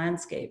 even in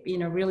landscape, you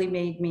know, really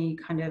made me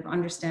kind of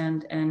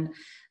understand and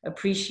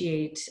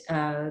appreciate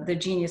the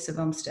genius of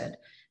Olmsted.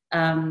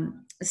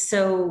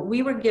 So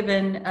we were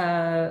given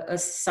a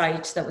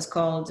site that was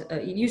called,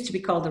 it used to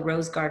be called the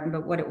Rose Garden,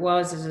 but what it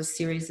was is a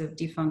series of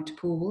defunct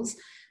pools.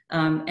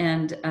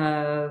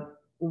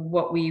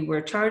 What we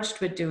were charged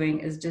with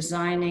doing is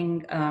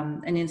designing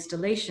an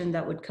installation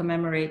that would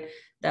commemorate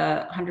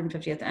the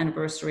 150th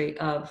anniversary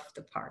of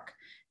the park.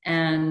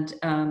 And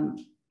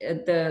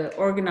the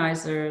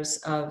organizers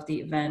of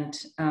the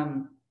event,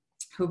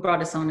 who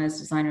brought us on as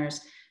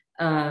designers,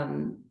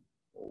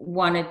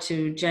 wanted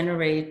to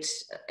generate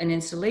an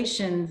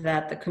installation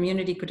that the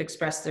community could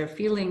express their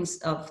feelings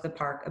of the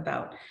park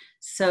about.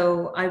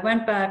 So I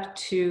went back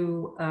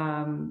to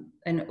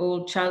an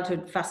old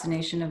childhood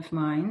fascination of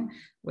mine,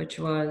 which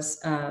was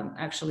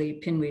actually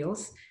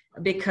pinwheels,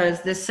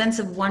 because this sense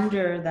of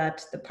wonder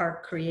that the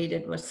park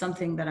created was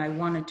something that I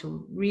wanted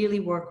to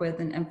really work with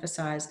and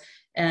emphasize.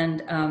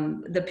 And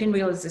the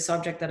pinwheel is this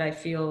object that I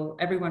feel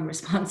everyone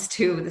responds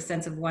to with a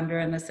sense of wonder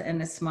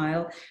and a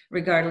smile,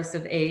 regardless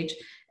of age.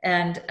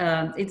 And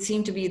it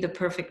seemed to be the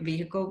perfect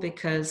vehicle,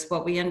 because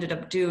what we ended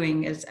up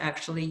doing is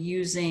actually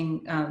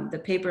using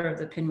the paper of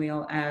the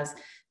pinwheel as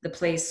the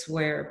place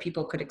where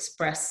people could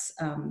express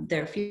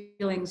their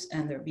feelings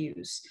and their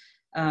views.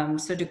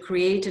 So to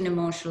create an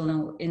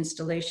emotional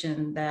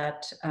installation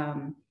that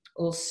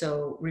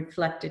also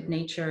reflected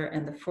nature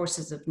and the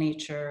forces of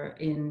nature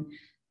in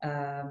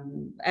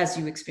as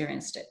you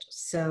experienced it.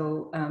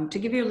 So to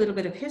give you a little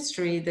bit of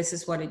history, this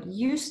is what it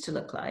used to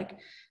look like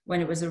when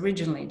it was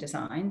originally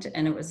designed,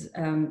 and it was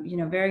you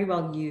know, very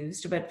well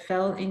used, but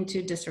fell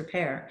into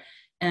disrepair.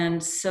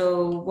 And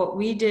so what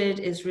we did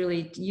is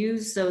really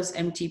use those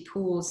empty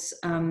pools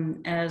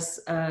as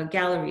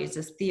galleries,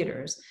 as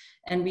theaters.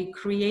 And we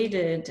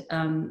created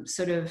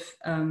sort of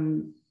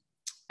an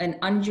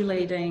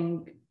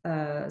undulating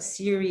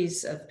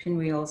series of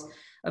pinwheels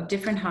of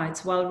different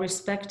heights, while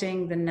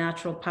respecting the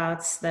natural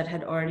paths that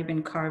had already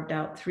been carved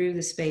out through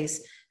the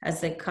space as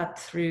they cut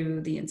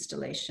through the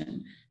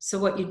installation. So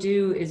what you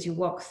do is you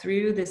walk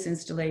through this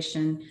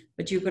installation,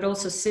 but you could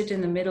also sit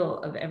in the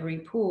middle of every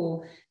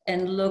pool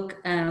and look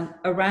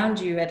around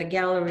you at a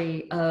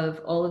gallery of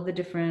all of the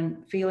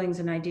different feelings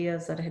and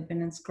ideas that had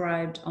been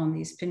inscribed on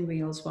these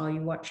pinwheels while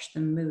you watched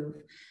them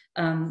move.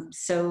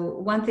 So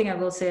one thing I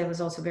will say I was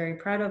also very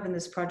proud of in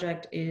this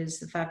project is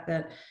the fact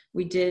that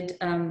we did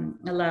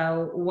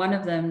allow one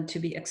of them to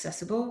be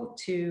accessible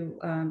to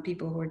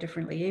people who are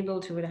differently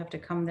abled, who would have to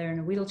come there in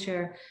a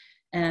wheelchair.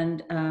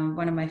 And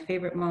one of my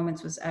favorite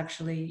moments was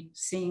actually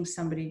seeing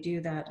somebody do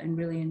that and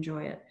really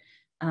enjoy it.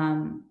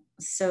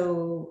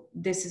 So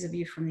this is a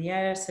view from the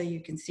air, so you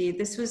can see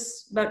this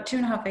was about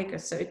 2.5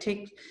 acres. So it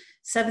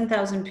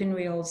 7,000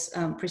 pinwheels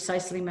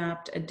precisely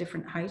mapped at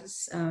different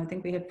heights. I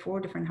think we had 4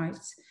 different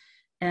heights.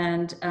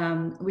 And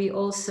we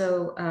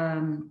also,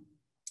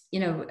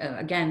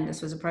 again,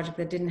 this was a project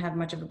that didn't have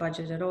much of a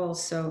budget at all.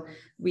 So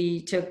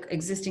we took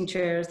existing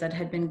chairs that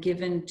had been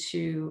given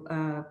to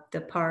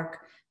the park,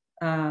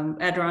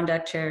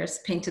 Adirondack chairs,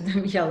 painted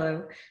them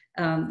yellow.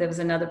 There was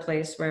another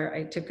place where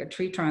I took a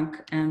tree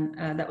trunk and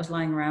that was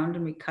lying around,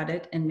 and we cut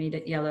it and made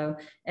it yellow.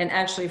 And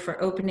actually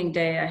for opening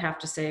day, I have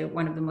to say,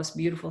 one of the most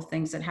beautiful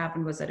things that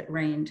happened was that it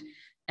rained.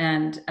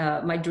 And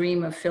my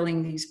dream of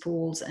filling these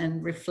pools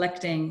and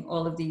reflecting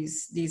all of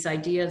these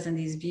ideas and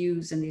these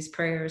views and these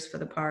prayers for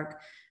the park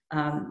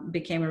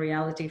became a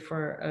reality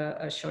for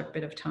a short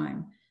bit of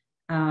time.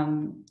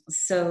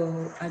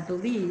 So I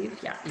believe,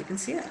 yeah, you can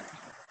see it.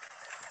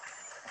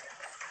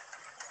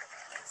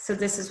 So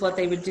this is what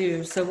they would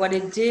do. So what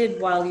it did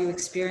while you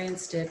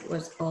experienced it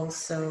was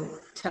also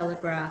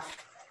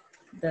telegraph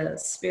the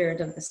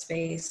spirit of the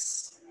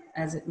space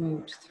as it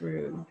moved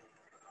through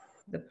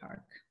the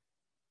park.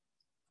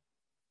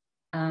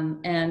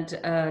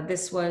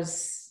 This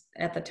was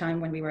at the time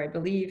when we were, I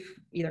believe,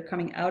 either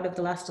coming out of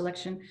the last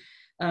election.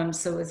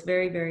 So it was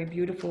very, very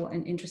beautiful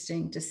and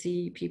interesting to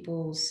see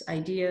people's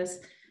ideas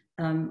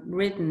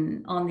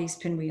written on these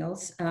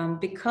pinwheels.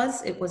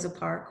 Because it was a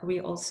park, we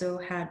also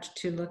had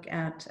to look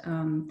at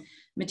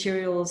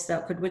materials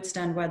that could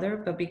withstand weather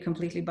but be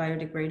completely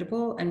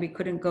biodegradable, and we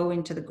couldn't go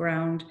into the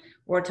ground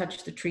or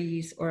touch the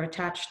trees or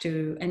attach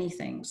to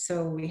anything.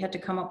 So we had to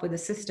come up with a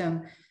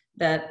system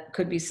that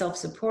could be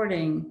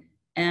self-supporting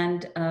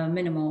and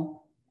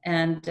minimal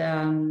and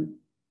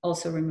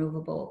also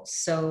removable.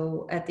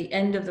 So at the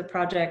end of the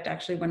project,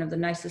 actually one of the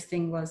nicest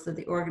things was that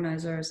the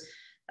organizers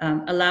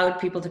allowed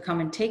people to come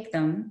and take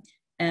them,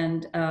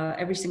 and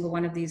every single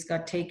one of these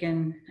got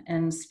taken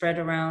and spread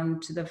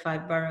around to the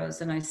 5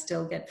 boroughs, and I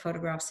still get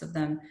photographs of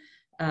them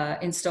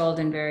installed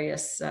in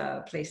various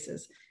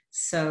places.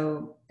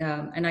 So,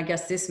 and I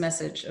guess this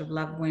message of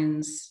love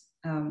wins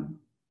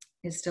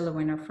is still a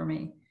winner for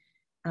me.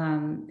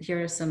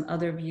 Here are some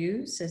other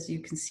views, as you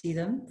can see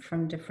them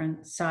from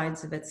different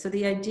sides of it. So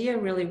the idea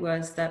really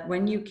was that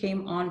when you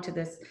came onto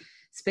this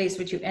space,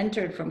 which you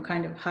entered from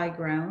kind of high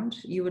ground,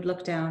 you would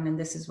look down and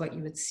this is what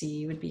you would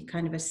see. It would be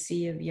kind of a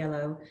sea of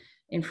yellow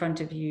in front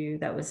of you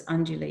that was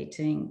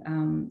undulating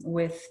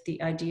with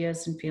the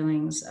ideas and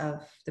feelings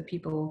of the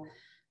people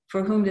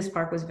for whom this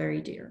park was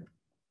very dear.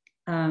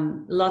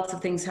 Lots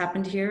of things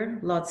happened here,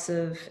 lots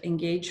of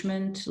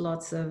engagement,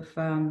 lots of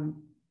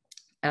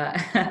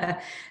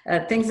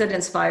things that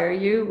inspire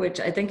you, which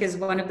I think is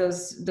one of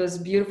those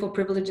beautiful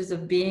privileges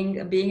of being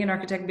an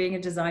architect, being a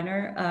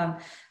designer,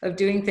 of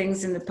doing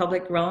things in the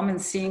public realm and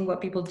seeing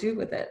what people do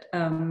with it.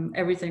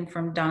 Everything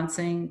from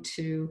dancing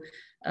to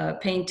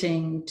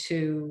painting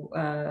to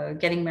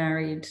getting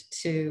married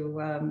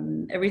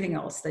to everything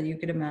else that you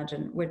could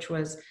imagine, which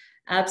was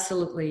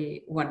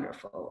absolutely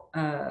wonderful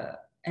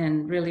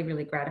and really,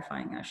 really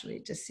gratifying actually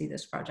to see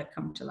this project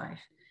come to life.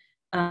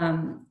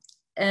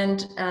 And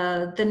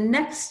the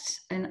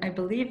next, and I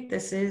believe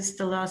this is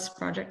the last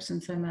project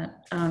since I'm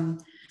at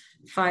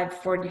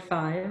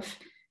 545,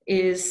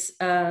 is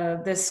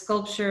the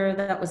sculpture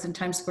that was in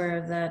Times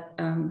Square that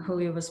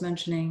Julio was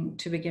mentioning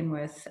to begin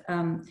with.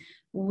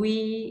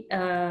 We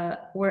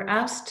were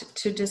asked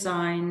to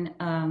design,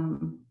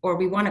 or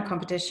we won a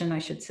competition, I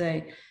should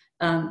say,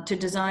 to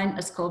design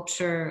a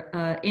sculpture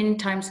in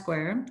Times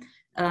Square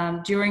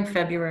during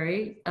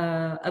February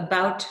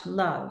about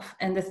love.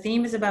 And the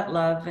theme is about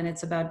love, and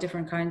it's about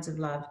different kinds of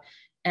love.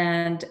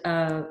 And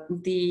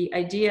the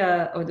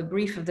idea or the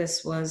brief of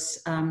this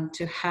was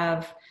to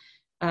have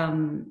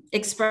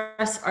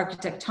express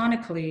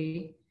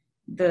architectonically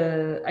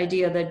the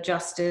idea that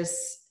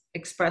justice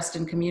expressed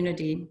in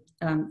community,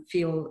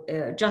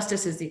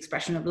 justice is the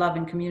expression of love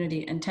in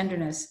community, and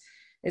tenderness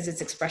is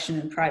its expression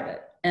in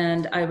private.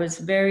 And I was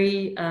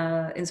very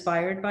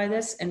inspired by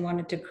this and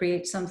wanted to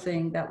create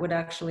something that would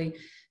actually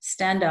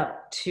stand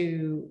up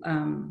to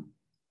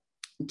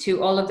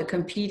all of the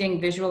competing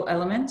visual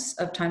elements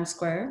of Times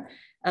Square.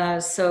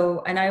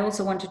 And I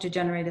also wanted to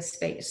generate a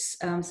space.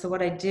 So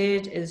what I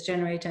did is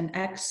generate an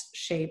X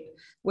shape,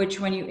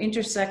 which when you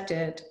intersect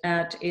it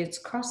at its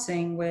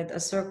crossing with a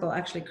circle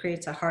actually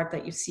creates a heart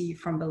that you see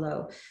from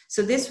below.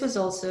 So this was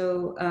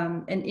also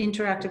an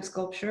interactive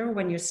sculpture.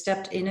 When you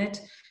stepped in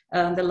it,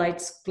 the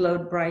lights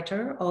glowed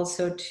brighter,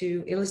 also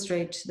to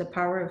illustrate the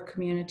power of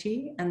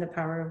community and the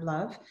power of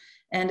love.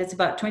 And it's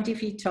about 20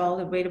 feet tall,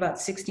 it weighed about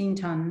 16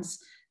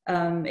 tons.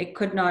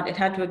 It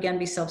had to again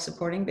be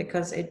self-supporting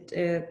because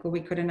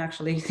we couldn't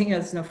actually,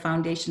 there's no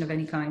foundation of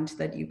any kind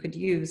that you could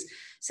use.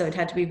 So it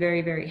had to be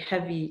very, very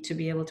heavy to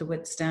be able to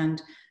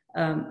withstand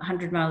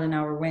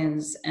 100-mile-an-hour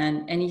winds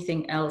and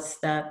anything else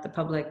that the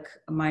public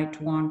might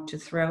want to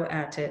throw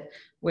at it,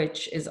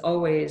 which is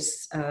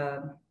always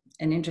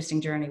an interesting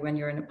journey when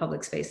you're in a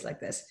public space like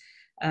this.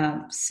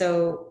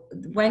 So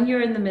when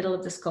you're in the middle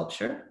of the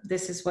sculpture,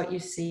 this is what you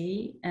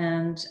see.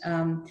 And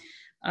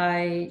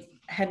I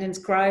had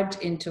inscribed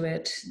into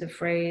it the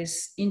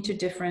phrase, into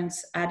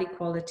difference, add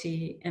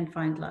equality, and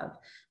find love.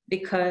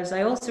 because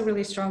I also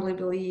really strongly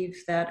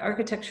believe that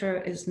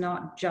architecture is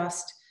not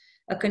just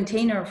a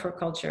container for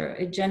culture,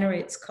 it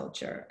generates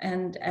culture.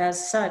 And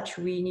as such,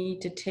 we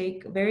need to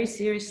take very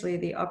seriously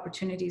the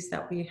opportunities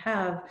that we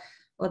have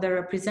or that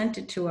are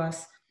presented to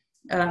us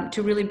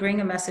to really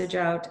bring a message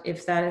out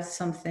if that is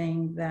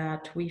something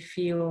that we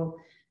feel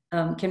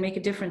can make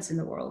a difference in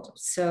the world.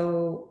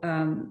 So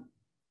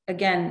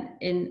again,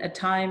 in a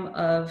time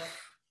of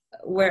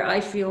where I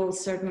feel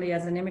certainly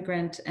as an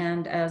immigrant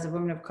and as a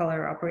woman of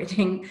color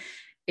operating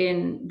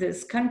in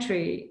this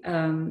country,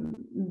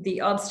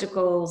 the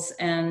obstacles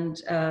and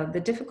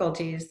the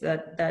difficulties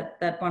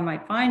that one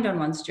might find on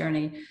one's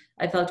journey,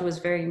 I felt it was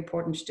very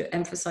important to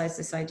emphasize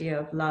this idea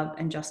of love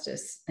and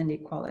justice and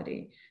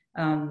equality,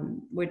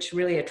 which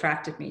really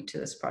attracted me to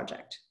this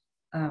project.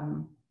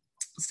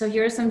 So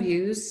here are some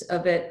views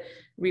of it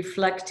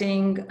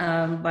reflecting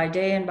by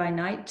day and by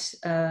night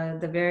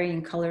the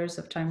varying colors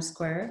of Times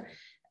Square.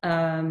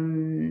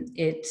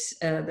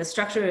 The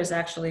structure is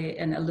actually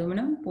an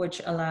aluminum, which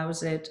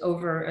allows it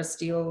over a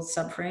steel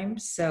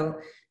subframe. So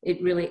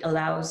it really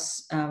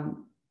allows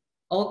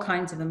all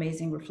kinds of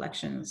amazing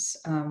reflections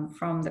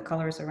from the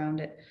colors around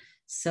it.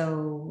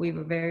 So we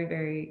were very,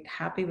 very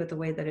happy with the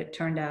way that it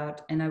turned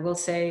out. And I will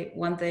say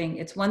one thing,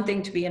 it's one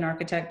thing to be an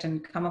architect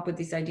and come up with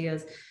these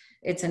ideas.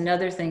 It's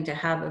another thing to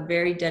have a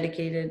very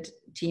dedicated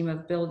team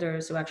of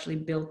builders who actually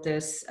built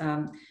this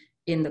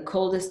in the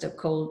coldest of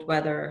cold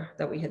weather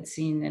that we had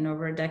seen in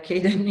over a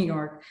decade in New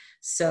York.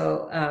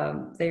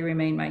 So they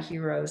remain my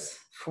heroes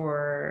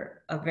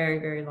for a very,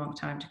 very long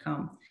time to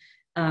come.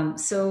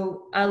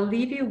 So I'll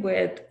leave you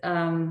with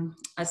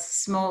a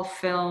small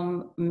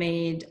film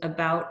made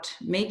about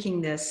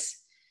making this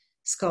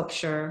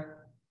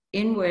sculpture,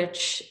 in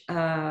which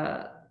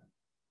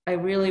I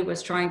really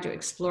was trying to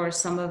explore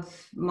some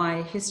of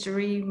my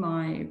history,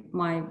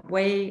 my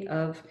way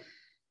of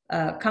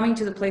coming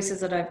to the places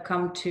that I've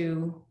come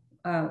to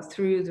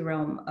through the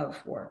realm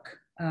of work.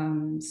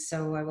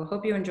 So I will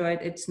hope you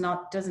enjoyed.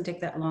 Doesn't take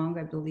that long.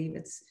 I believe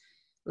it's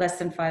less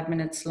than 5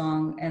 minutes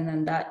long. And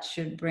then that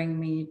should bring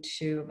me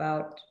to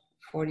about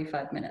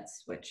 45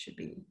 minutes, which should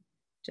be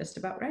just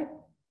about right.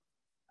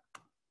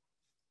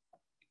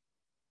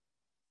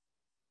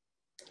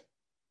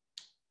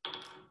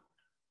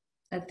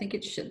 I think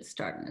it should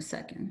start in a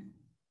second.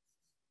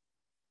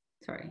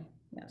 Sorry,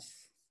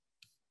 yes.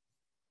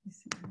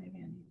 Let's see,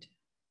 maybe I need to.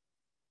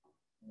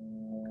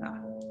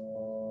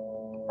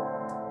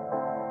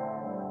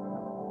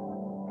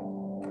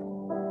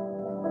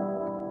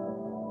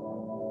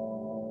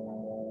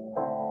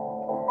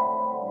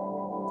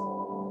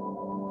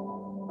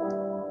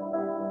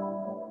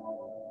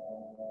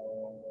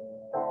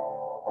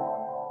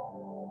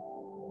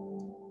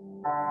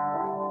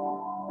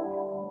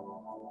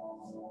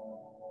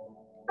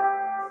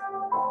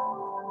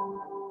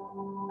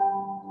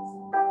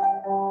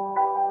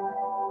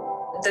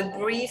 The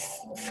brief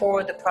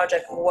for the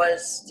project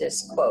was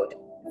this quote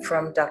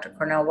from Dr.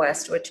 Cornel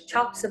West, which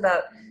talks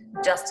about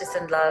justice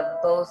and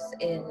love both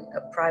in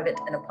a private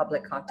and a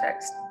public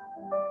context.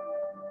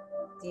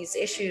 These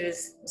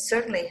issues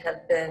certainly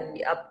have been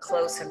up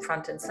close and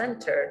front and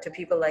center to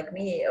people like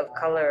me of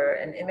color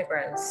and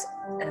immigrants,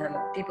 and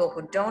people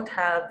who don't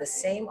have the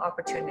same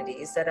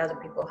opportunities that other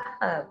people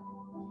have.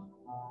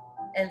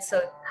 And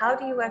so how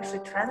do you actually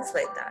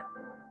translate that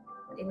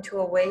into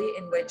a way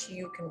in which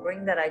you can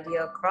bring that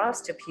idea across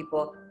to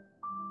people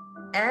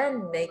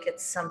and make it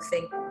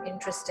something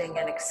interesting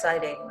and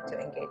exciting to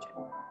engage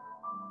in?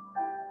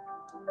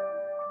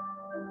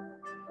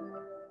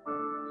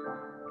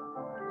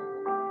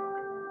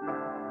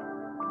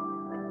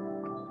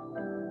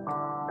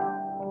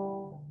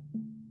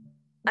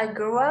 I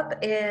grew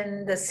up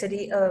in the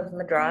city of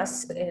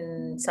Madras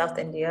in South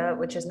India,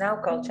 which is now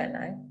called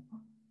Chennai.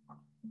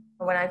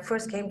 When I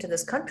first came to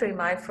this country,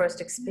 my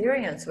first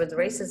experience with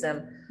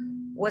racism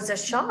was a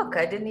shock.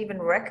 I didn't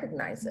even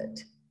recognize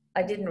it.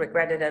 I didn't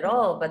regret it at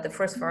all, but the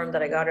first firm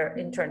that I got an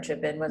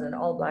internship in was an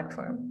all-Black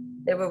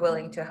firm. They were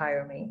willing to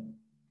hire me.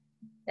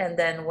 And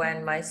then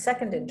when my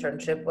second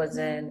internship was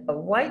in a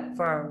white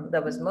firm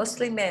that was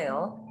mostly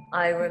male,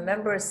 I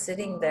remember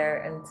sitting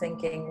there and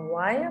thinking,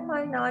 why am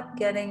I not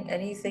getting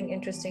anything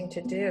interesting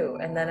to do?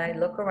 And then I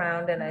look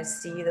around and I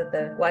see that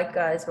the white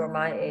guys were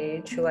my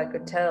age, who I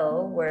could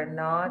tell were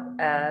not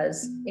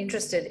as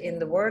interested in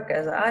the work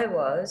as I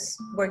was,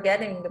 were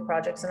getting the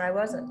projects and I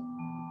wasn't.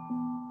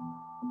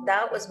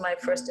 That was my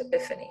first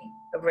epiphany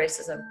of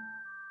racism.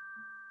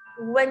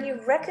 When you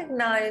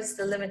recognize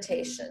the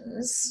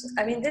limitations,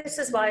 I mean, this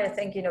is why I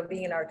think,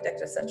 being an architect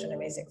is such an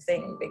amazing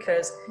thing,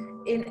 because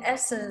in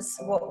essence,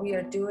 what we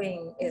are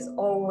doing is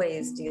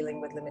always dealing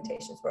with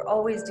limitations. We're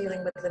always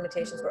dealing with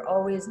limitations. We're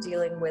always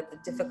dealing with the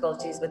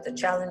difficulties, with the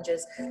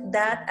challenges.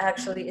 That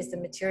actually is the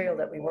material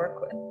that we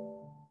work with.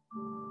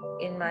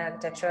 In my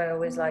architecture, I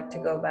always like to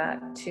go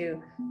back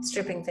to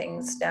stripping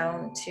things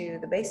down to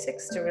the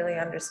basics, to really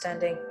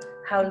understanding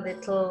how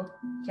little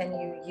can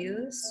you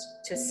use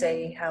to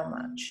say how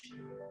much.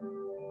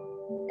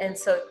 And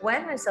so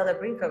when I saw the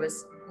brief, I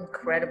was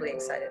incredibly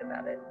excited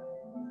about it.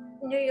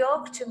 New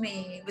York to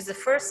me was the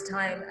first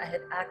time I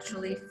had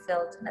actually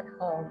felt at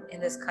home in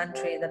this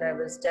country that I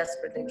was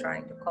desperately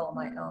trying to call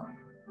my own.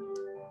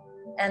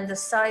 And the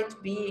site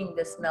being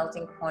this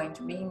melting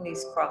point, being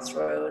these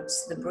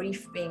crossroads, the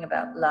brief being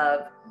about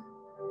love,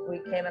 we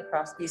came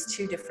across these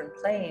two different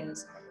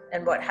planes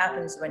and what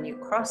happens when you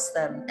cross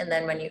them. And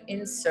then when you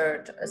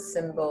insert a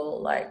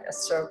symbol like a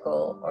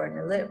circle or an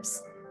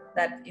ellipse,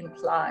 that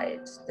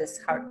implied this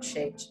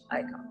heart-shaped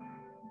icon.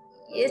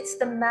 It's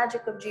the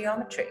magic of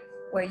geometry,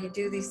 where you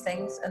do these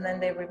things and then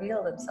they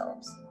reveal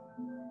themselves.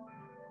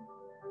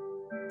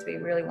 We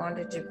really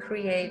wanted to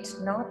create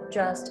not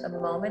just a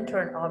moment or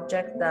an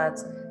object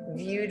that's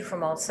viewed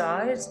from all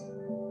sides,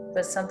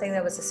 but something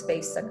that was a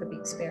space that could be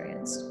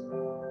experienced.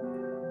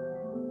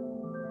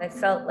 I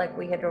felt like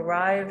we had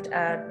arrived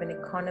at an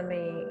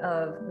economy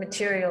of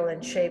material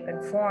and shape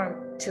and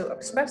form to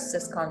express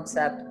this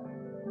concept.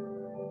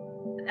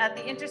 At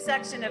the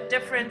intersection of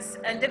difference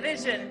and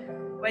division,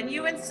 when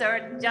you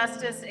insert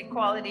justice,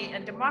 equality,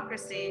 and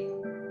democracy,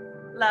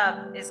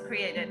 love is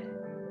created.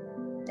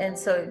 And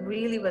so it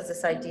really was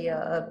this idea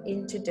of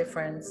into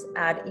difference,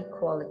 add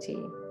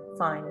equality,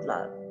 find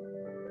love.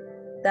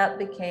 That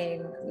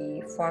became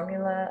the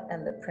formula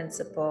and the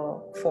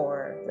principle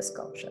for the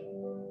sculpture.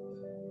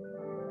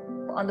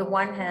 On the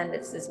one hand,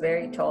 it's this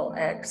very tall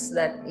X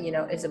that,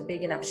 is a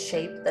big enough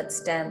shape that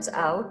stands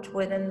out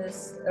within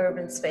this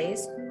urban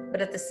space.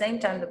 But at the same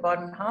time, the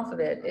bottom half of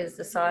it is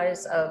the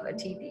size of a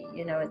teepee,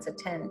 it's a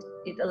tent.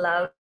 It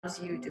allows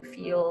you to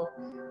feel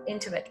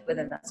intimate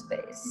within that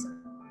space.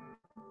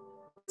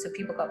 So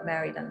people got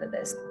married under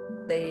this.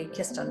 They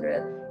kissed under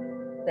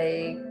it.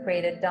 They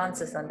created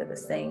dances under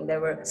this thing. There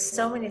were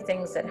so many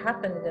things that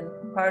happened,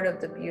 and part of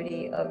the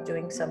beauty of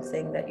doing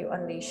something that you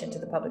unleash into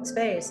the public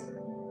space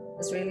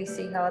is really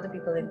see how other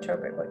people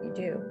interpret what you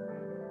do.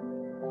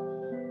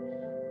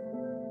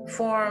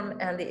 Form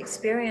and the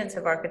experience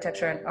of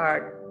architecture and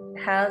art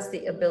has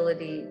the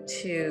ability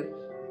to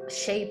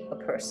shape a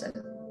person,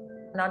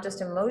 not just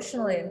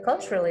emotionally and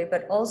culturally,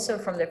 but also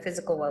from their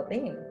physical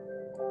well-being.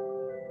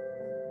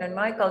 In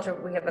my culture,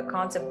 we have a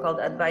concept called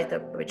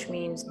Advaita, which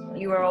means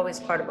you are always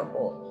part of a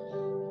whole.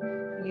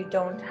 You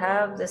don't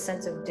have the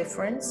sense of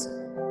difference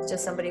to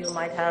somebody who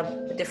might have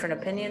a different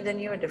opinion than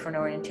you, a different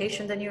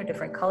orientation than you, a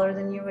different color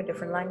than you, a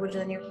different language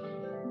than you.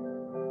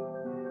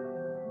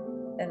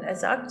 And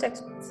as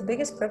architects, it's the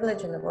biggest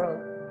privilege in the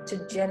world to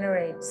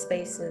generate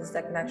spaces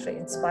that can actually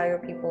inspire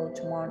people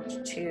to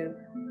want to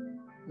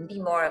be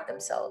more of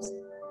themselves.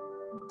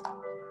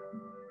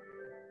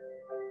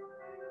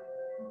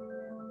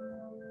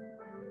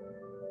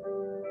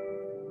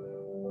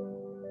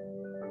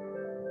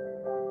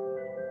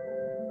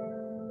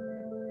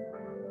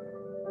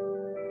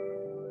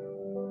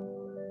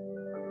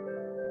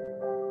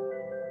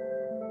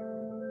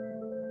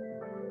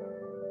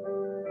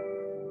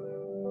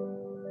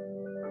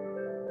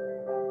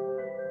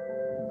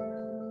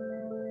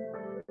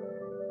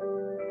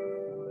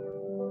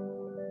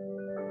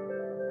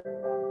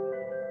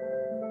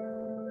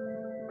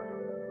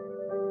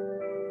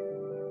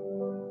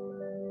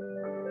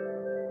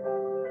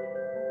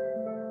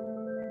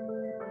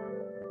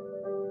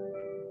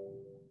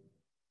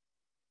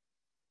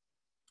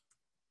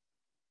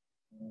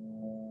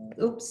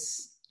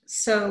 Oops.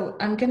 So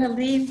I'm going to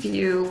leave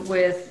you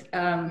with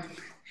a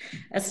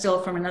still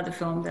from another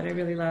film that I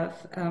really love,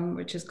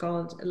 which is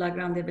called La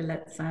Grande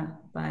Bellezza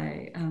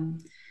by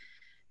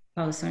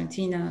Paolo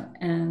Sorrentino.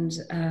 And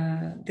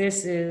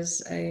this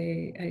is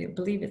I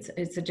believe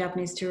it's a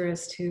Japanese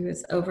tourist who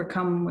is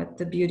overcome with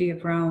the beauty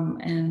of Rome,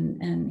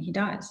 and he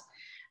dies.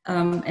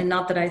 And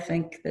not that I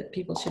think that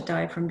people should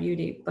die from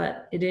beauty,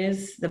 but it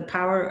is the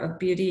power of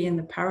beauty and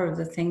the power of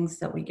the things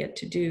that we get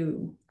to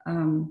do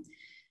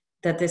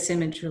that this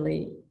image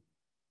really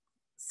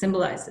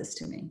symbolizes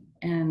to me.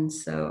 And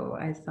so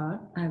I thought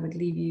I would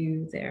leave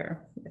you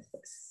there with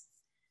this.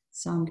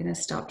 So I'm going to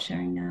stop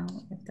sharing now,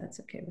 if that's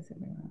okay with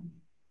everyone.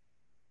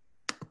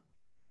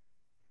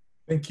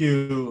 Thank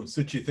you,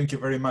 Suchi. Thank you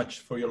very much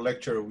for your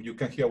lecture. You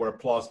can hear our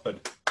applause,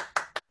 but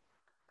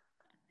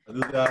I'll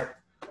do that.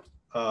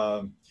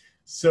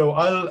 So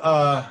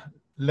I'll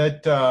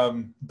let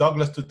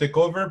Douglas to take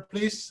over,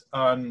 please,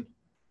 and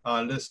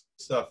let's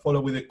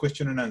follow with the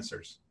question and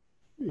answers.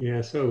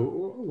 Yeah,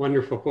 so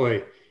wonderful.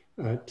 Boy,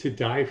 to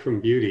die from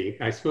beauty.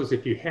 I suppose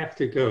if you have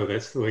to go,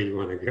 that's the way you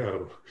want to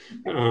go.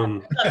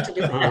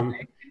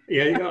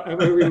 Yeah, I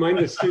would remind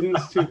the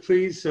students to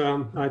please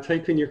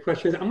type in your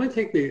questions. I'm going to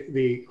take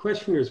the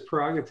questioner's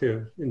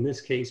prerogative in this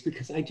case,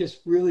 because I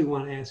just really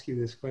want to ask you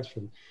this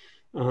question.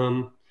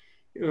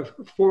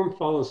 Form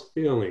follows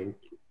feeling.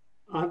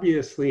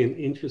 Obviously an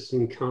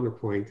interesting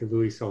counterpoint to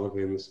Louis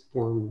Sullivan's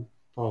form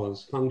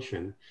follows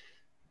function.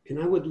 And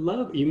I would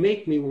love, you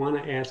make me want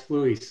to ask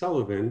Louis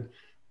Sullivan,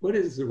 what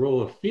is the role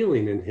of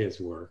feeling in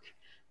his work?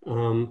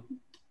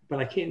 But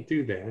I can't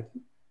do that.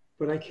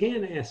 But I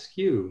can ask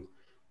you,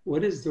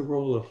 what is the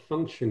role of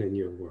function in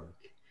your work?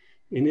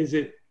 And is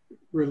it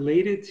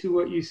related to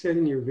what you said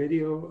in your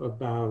video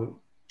about,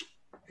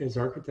 as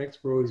architects,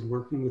 we're always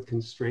working with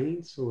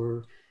constraints,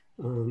 or,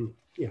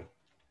 yeah.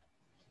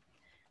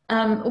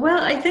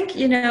 Well, I think,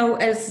 you know,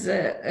 as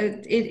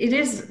it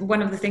is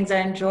one of the things I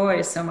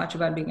enjoy so much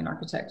about being an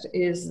architect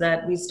is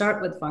that we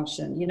start with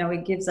function. You know,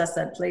 it gives us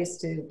that place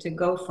to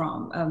go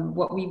from.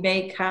 What we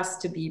make has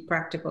to be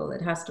practical.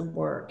 It has to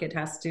work. It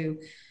has to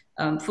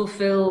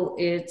fulfill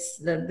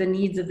the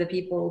needs of the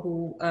people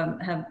who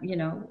have, you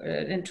know,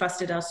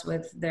 entrusted us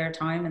with their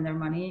time and their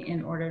money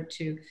in order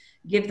to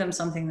give them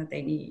something that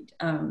they need.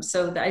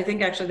 So I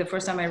think actually the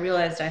first time I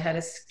realized I had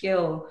a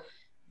skill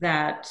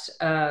that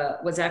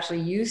was actually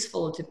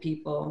useful to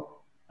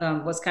people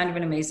was kind of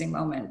an amazing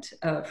moment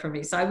for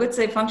me. So I would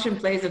say function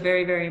plays a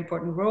very, very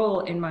important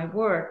role in my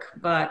work.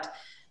 But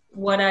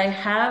what I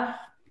have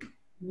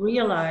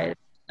realized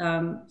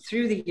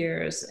through the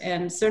years,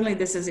 and certainly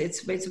this is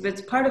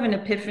it's part of an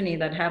epiphany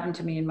that happened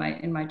to me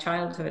in my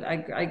childhood.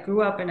 I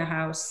grew up in a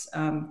house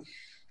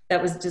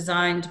that was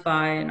designed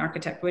by an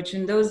architect, which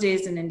in those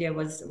days in India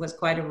was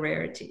quite a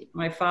rarity.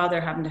 My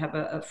father happened to have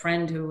a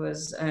friend who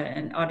was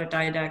an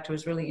autodidact who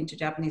was really into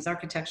Japanese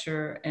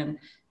architecture and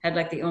had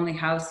like the only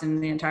house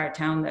in the entire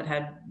town that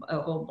had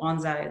a whole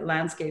bonsai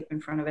landscape in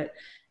front of it.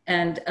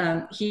 And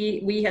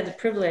we had the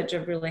privilege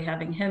of really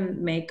having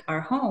him make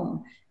our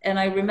home. And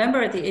I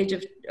remember at the age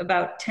of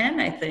about 10,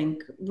 I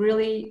think,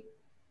 really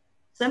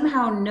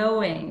somehow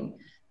knowing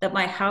that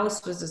my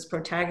house was this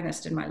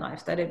protagonist in my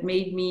life, that it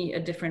made me a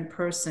different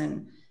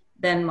person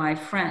than my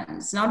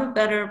friends. Not a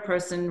better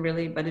person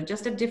really, but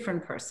just a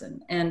different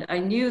person. And I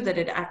knew that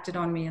it acted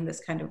on me in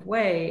this kind of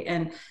way.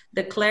 And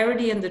the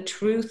clarity and the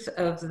truth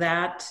of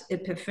that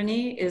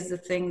epiphany is the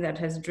thing that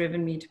has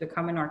driven me to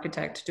become an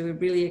architect, to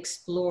really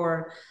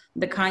explore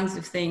the kinds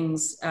of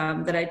things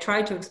that I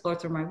try to explore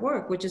through my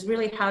work, which is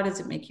really, how does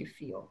it make you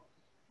feel?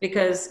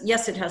 Because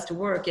yes, it has to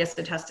work. Yes,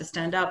 it has to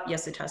stand up.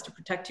 Yes, it has to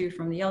protect you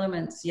from the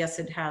elements. Yes,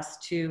 it has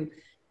to,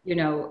 you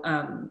know,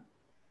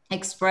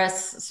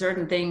 express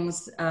certain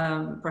things,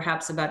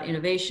 perhaps about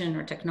innovation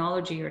or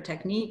technology or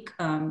technique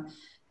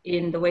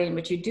in the way in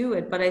which you do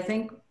it. But I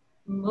think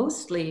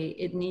mostly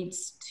it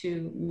needs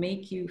to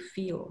make you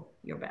feel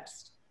your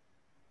best.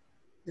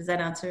 Does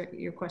that answer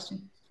your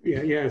question?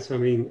 Yeah, yes. I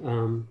mean,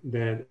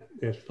 that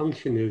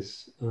function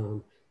is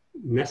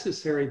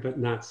necessary but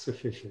not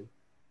sufficient.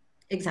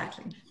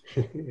 Exactly.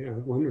 Yeah,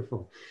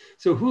 wonderful.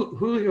 So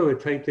Julio had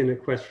typed in a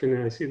question,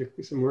 and I see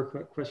some more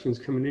questions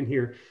coming in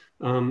here.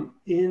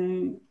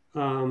 In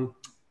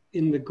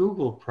the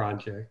Google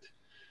project,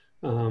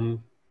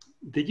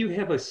 did you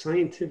have a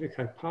scientific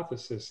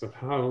hypothesis of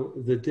how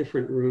the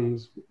different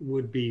rooms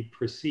would be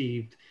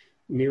perceived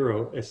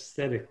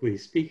neuroaesthetically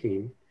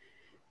speaking?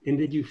 And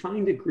did you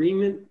find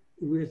agreement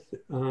with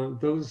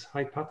those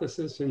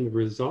hypotheses and the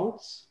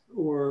results?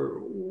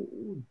 Or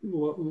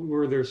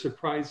were there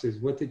surprises?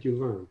 What did you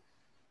learn?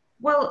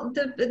 Well,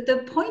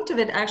 the point of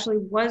it actually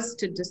was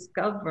to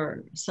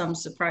discover some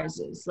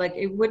surprises. Like,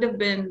 it would have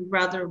been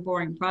rather a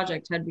boring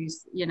project had we,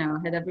 you know,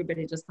 had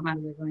everybody just come out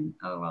of there going,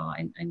 oh, well,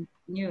 I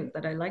knew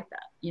that I liked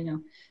that, you know,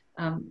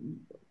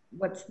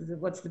 what's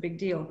the big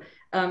deal?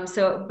 But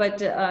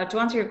to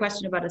answer your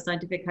question about a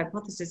scientific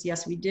hypothesis,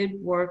 yes, we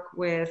did work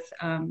with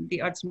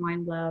the Arts and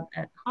Mind Lab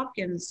at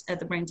Hopkins at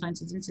the Brain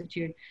Sciences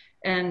Institute,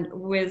 and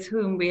with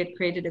whom we had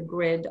created a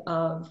grid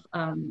of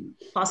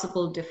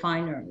possible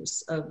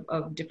definers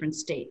of different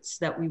states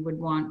that we would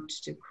want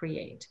to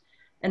create.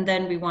 And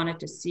then we wanted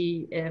to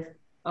see if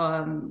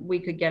we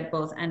could get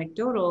both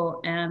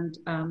anecdotal and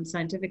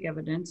scientific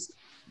evidence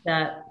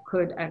that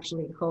could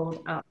actually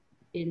hold up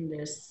in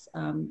this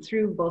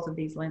through both of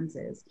these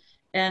lenses.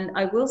 And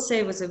I will say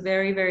it was a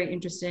very, very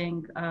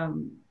interesting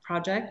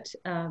project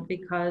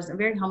because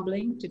very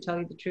humbling, to tell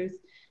you the truth,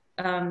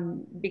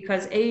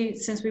 because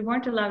since we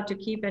weren't allowed to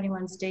keep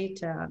anyone's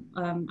data,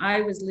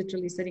 I was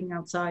literally sitting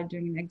outside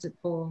doing an exit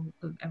poll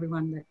of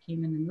everyone that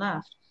came in and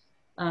left,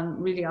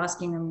 really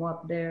asking them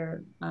what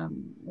their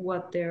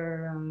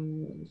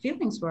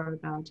feelings were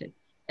about it.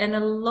 And a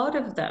lot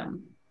of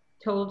them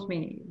told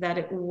me that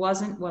it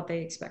wasn't what they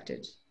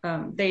expected.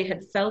 They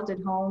had felt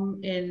at home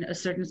in a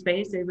certain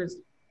space. It was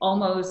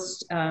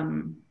almost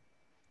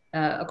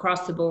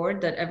across the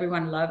board that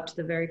everyone loved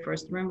the very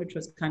first room, which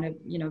was kind of,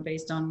 you know,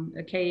 based on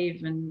a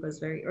cave and was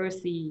very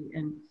earthy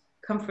and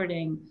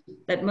comforting,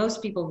 that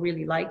most people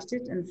really liked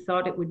it and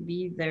thought it would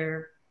be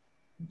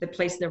the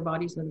place their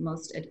bodies were the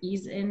most at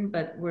ease in,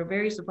 but we're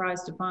very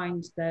surprised to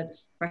find that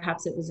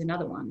perhaps it was in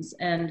other ones.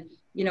 And,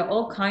 you know,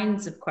 all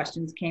kinds of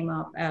questions came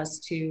up as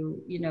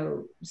to, you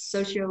know,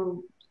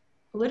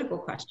 socio-political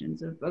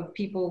questions of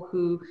people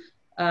who,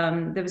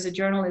 there was a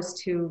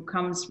journalist who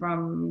comes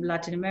from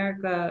Latin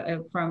America,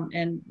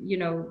 and, you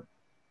know,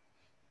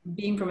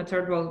 being from a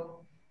third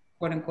world,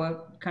 quote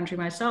unquote, country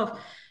myself,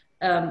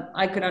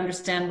 I could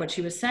understand what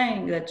she was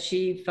saying, that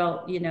she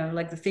felt, you know,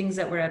 like the things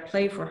that were at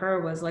play for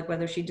her was like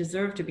whether she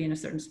deserved to be in a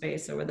certain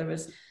space or whether it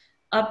was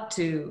up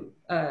to,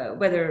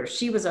 whether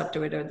she was up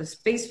to it or the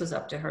space was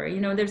up to her.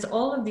 You know, there's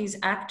all of these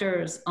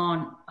actors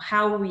on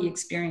how we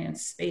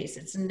experience space.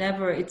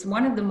 It's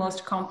one of the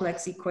most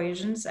complex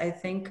equations, I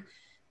think,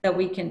 that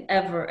we can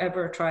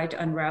ever try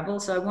to unravel.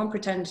 So I won't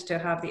pretend to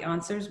have the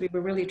answers. We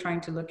were really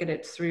trying to look at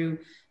it through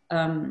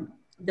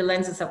the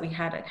lenses that we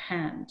had at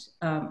hand.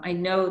 I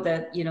know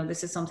that, you know,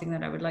 this is something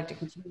that I would like to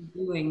continue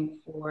doing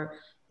for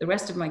the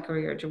rest of my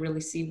career, to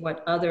really see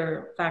what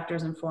other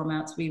factors and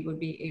formats we would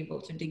be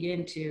able to dig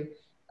into,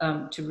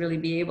 to really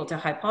be able to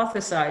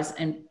hypothesize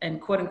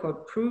and quote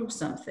unquote prove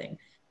something.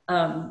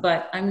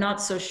 But I'm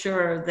not so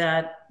sure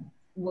that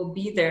we'll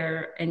be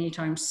there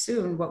anytime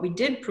soon. What we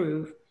did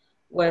prove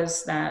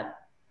was that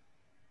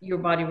your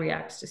body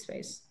reacts to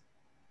space,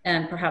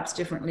 and perhaps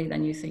differently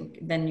than you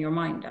think, than your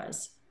mind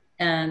does.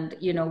 And,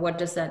 you know, what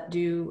does that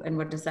do, and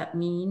what does that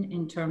mean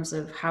in terms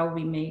of how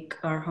we make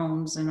our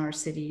homes and our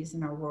cities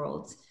and our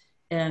worlds,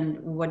 and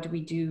what do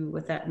we do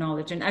with that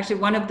knowledge? And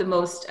actually, one of the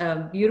most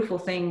beautiful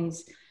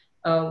things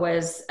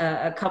was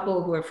a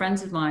couple who are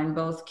friends of mine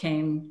both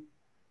came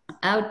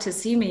out to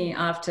see me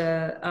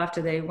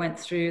after they went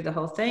through the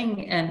whole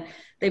thing, and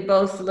they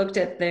both looked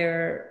at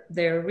their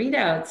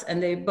readouts,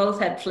 and they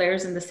both had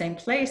flares in the same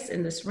place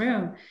in this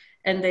room.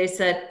 And they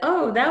said,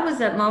 oh, that was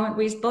that moment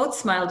we both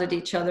smiled at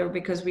each other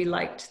because we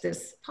liked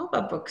this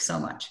pop-up book so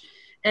much.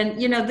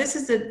 And, you know, this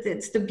is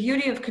it's the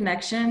beauty of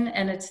connection,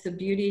 and it's the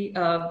beauty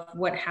of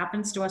what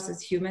happens to us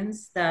as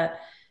humans that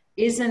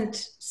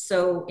isn't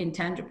so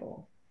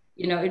intangible.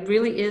 You know, it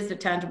really is the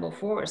tangible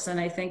force. And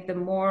I think the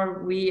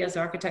more we as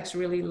architects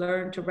really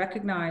learn to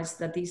recognize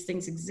that these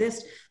things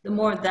exist, the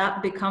more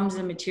that becomes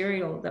a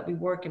material that we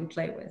work and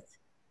play with.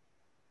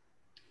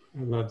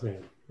 I love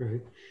that,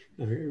 right?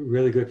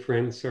 Really good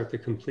friends start to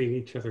complete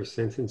each other's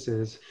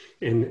sentences,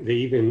 and they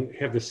even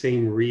have the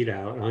same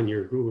readout on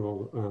your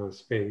Google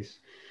space.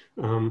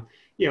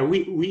 Yeah,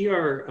 we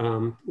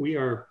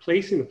are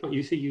placing the,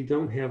 you say you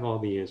don't have all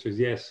the answers.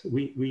 Yes,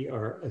 we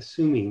are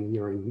assuming,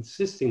 you're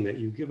insisting that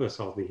you give us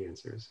all the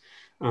answers.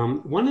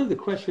 One of the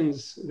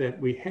questions that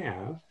we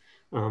have,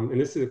 and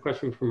this is a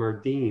question from our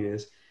dean,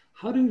 is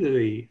how do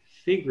the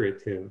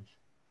figurative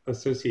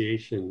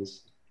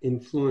associations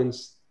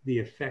influence the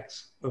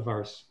effects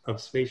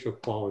of spatial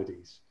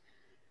qualities,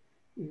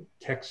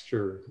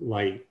 texture,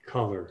 light,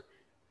 color?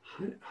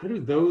 How do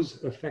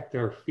those affect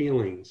our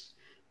feelings?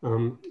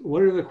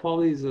 What are the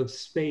qualities of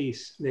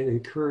space that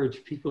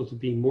encourage people to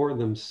be more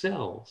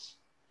themselves?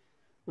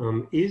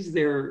 Is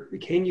there,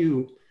 can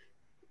you,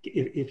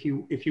 if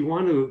you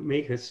want to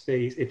make a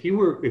space, if we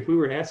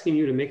were asking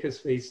you to make a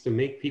space to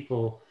make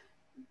people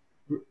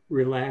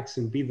relax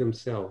and be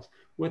themselves,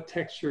 what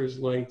textures,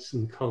 lights,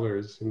 and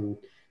colors and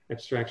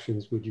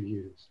abstractions would you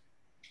use?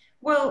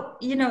 Well,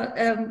 you know,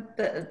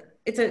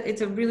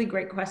 it's a really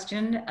great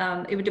question.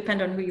 It would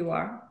depend on who you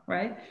are,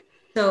 right?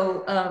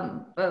 So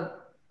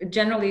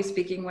generally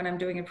speaking, when I'm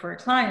doing it for a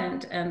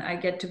client and I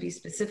get to be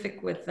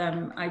specific with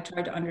them, I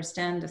try to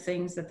understand the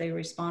things that they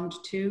respond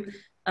to,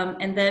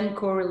 and then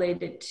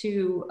correlate it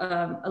to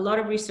a lot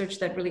of research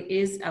that really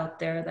is out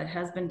there that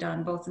has been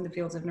done both in the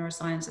fields of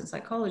neuroscience and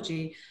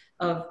psychology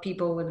of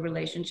people with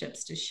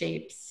relationships to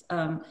shapes,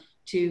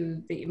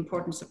 to the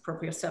importance of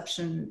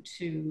proprioception,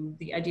 to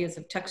the ideas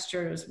of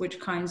textures, which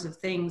kinds of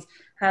things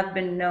have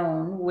been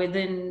known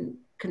within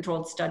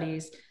controlled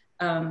studies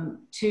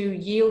to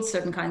yield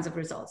certain kinds of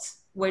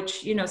results,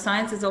 which, you know,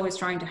 science is always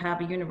trying to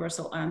have a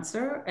universal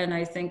answer. And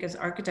I think as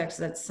architects,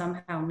 that's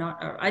somehow not,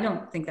 or I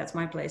don't think that's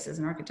my place as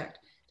an architect,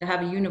 to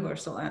have a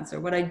universal answer.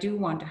 What I do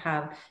want to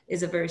have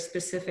is a very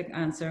specific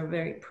answer, a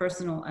very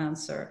personal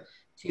answer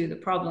to the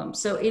problem.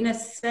 So in a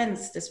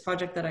sense, this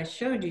project that I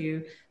showed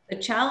you, the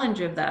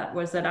challenge of that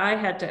was that I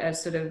had to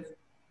sort of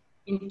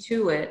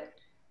intuit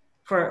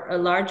for a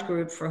large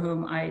group for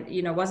whom I,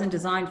 you know, wasn't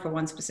designed for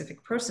one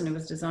specific person. It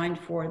was designed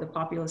for the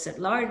populace at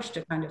large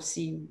to kind of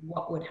see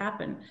what would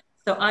happen.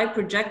 So I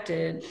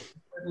projected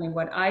certainly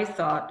what I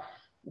thought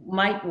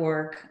might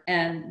work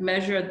and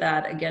measured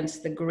that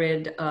against the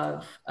grid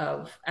of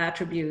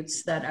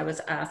attributes that I was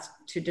asked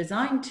to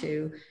design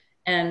to,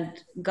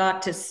 and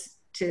got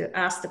to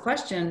ask the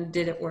question,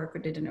 did it work or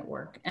didn't it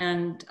work?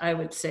 And I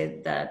would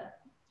say that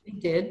it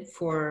did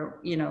for,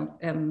 you know,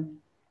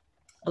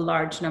 a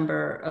large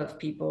number of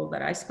people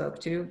that I spoke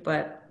to,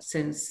 but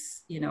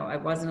since, you know, I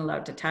wasn't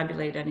allowed to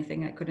tabulate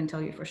anything, I couldn't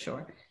tell you for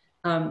sure.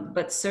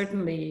 But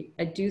certainly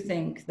I do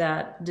think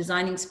that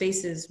designing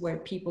spaces where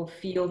people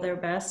feel their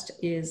best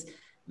is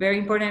very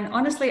important. And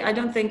honestly, I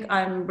don't think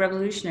I'm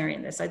revolutionary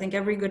in this. I think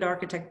every good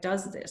architect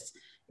does this.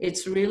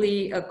 It's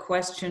really a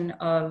question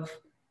of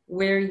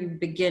where you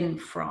begin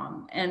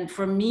from. And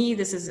for me,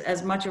 this is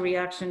as much a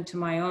reaction to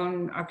my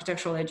own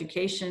architectural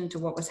education, to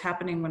what was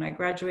happening when I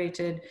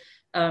graduated,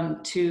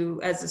 to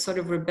as a sort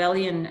of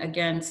rebellion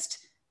against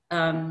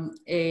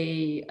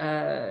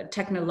a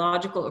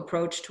technological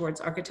approach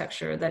towards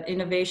architecture, that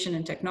innovation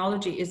and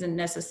technology isn't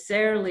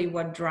necessarily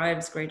what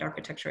drives great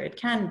architecture. It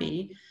can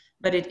be,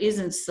 but it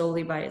isn't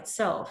solely by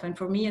itself. And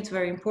for me, it's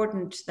very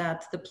important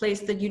that the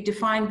place that you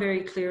define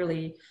very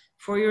clearly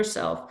for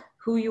yourself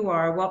who you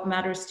are, what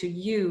matters to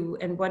you,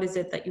 and what is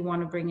it that you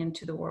want to bring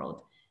into the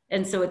world.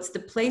 And so it's the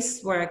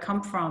place where I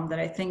come from that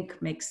I think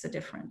makes the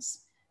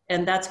difference.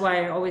 And that's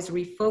why I always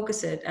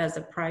refocus it as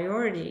a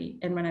priority.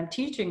 And when I'm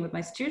teaching with my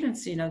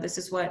students, you know, this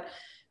is what,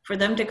 for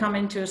them to come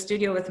into a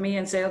studio with me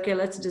and say, okay,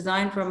 let's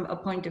design from a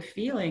point of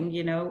feeling,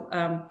 you know,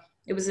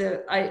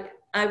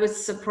 I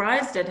was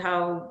surprised at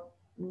how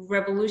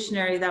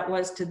revolutionary that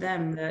was to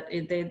them, that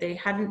they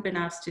hadn't been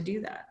asked to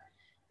do that.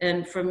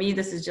 And for me,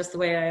 this is just the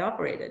way I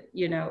operated,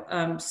 you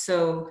know.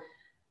 So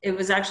it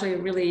was actually a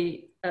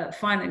really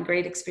fun and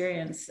great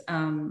experience.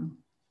 And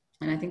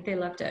I think they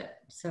loved it,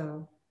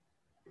 so.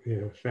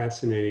 Yeah,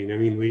 fascinating. I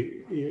mean,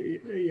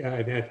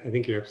 I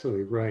think you're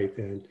absolutely right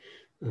that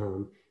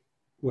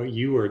what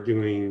you are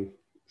doing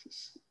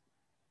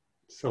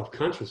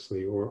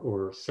self-consciously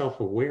or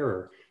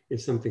self-aware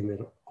is something that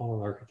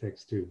all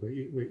architects do, but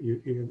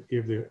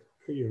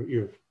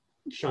you've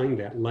shined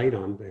that light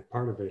on that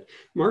part of it.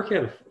 Mark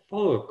had a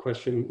follow-up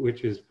question,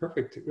 which is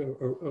perfect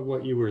of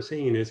what you were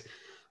saying is,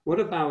 what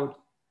about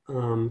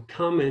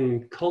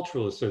common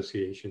cultural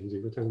associations?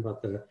 You were talking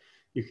about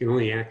you can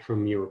only act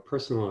from your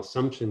personal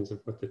assumptions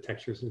of what the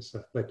textures and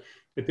stuff, but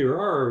there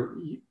are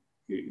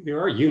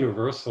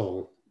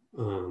universal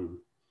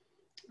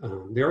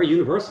there are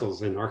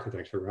universals in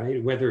architecture,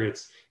 right? Whether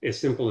it's as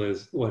simple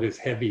as what is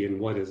heavy and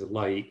what is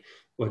light,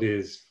 what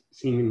is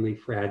seemingly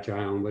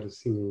fragile and what is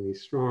seemingly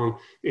strong,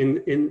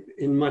 in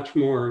much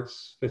more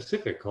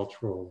specific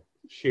cultural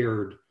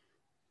shared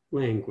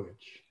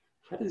language.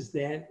 How does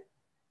that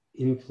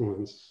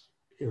influence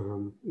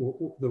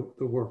the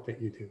work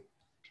that you do?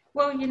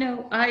 Well, you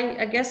know,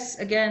 I guess,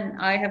 again,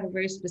 I have a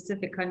very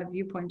specific kind of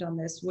viewpoint on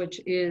this, which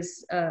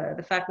is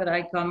the fact that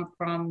I come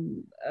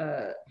from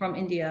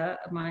India.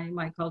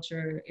 My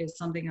culture is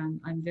something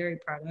I'm very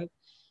proud of.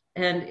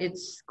 And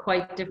it's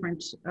quite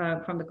different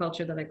from the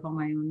culture that I call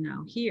my own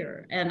now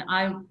here. And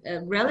I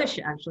relish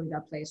actually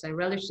that place. I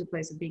relish the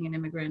place of being an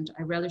immigrant.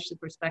 I relish the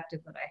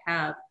perspective that I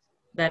have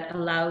that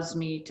allows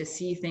me to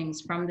see things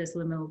from this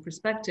liminal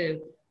perspective,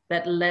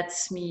 that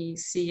lets me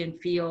see and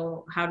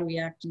feel how to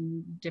react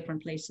in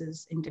different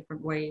places in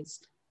different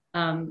ways.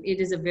 It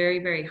is a very,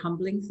 very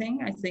humbling thing,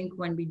 I think,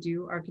 when we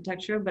do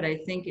architecture, but I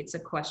think it's a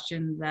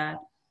question that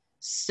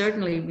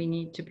certainly we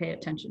need to pay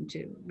attention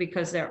to,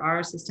 because there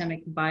are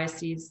systemic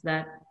biases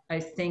that I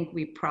think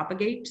we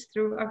propagate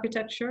through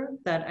architecture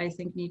that I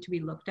think need to be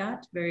looked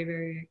at very,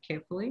 very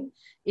carefully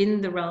in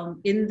the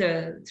realm,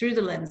 through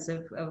the lens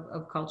of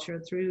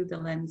culture, through the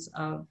lens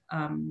of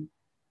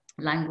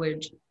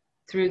language,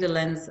 through the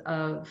lens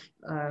of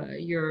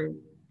your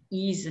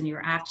ease and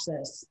your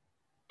access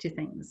to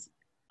things.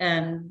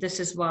 And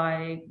this is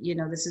why, you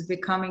know, this is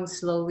becoming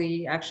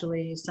slowly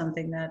actually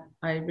something that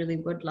I really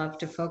would love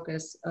to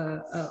focus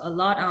a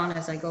lot on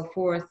as I go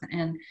forth.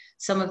 And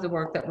some of the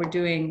work that we're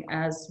doing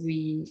as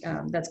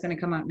that's going to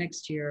come out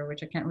next year,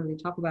 which I can't really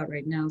talk about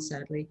right now,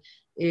 sadly,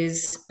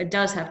 it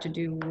does have to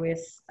do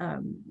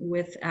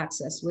with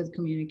access, with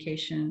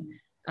communication,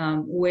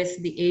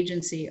 with the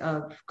agency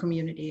of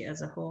community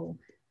as a whole,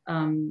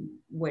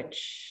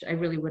 which I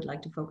really would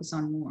like to focus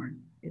on more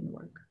in the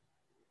work.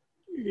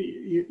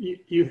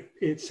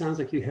 It sounds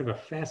like you have a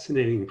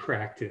fascinating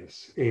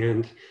practice,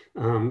 and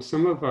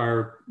some of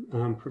our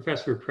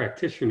professor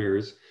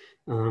practitioners,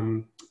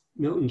 Milton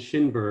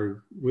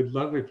Shinberg, would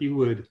love if you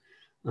would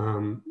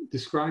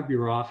describe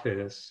your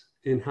office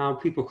and how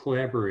people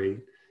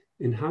collaborate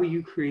and how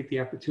you create the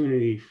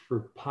opportunity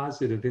for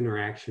positive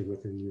interaction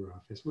within your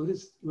office. What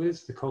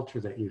is the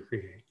culture that you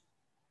create?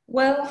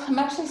 Well, I'm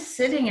actually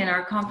sitting in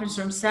our conference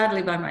room,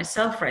 sadly, by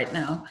myself right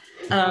now.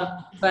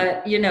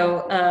 But you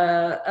know,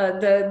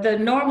 the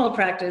normal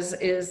practice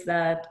is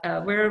that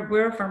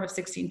we're a firm of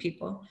 16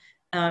 people,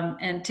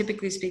 and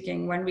typically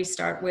speaking, when we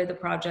start with a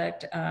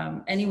project,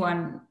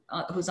 anyone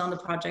who's on the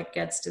project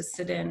gets to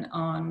sit in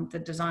on the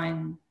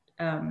design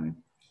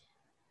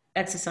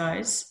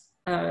exercise,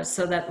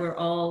 so that we're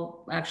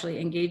all actually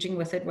engaging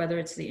with it, whether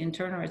it's the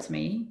intern or it's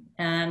me.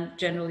 And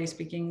generally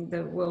speaking,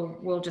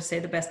 we'll just say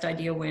the best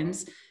idea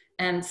wins.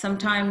 And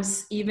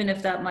sometimes, even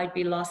if that might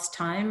be lost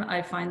time,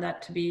 I find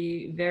that to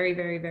be very,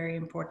 very, very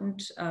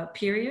important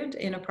period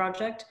in a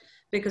project,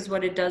 because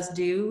what it does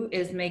do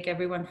is make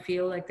everyone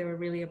feel like they were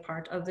really a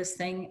part of this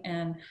thing.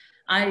 And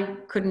I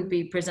couldn't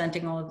be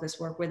presenting all of this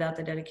work without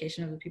the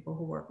dedication of the people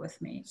who work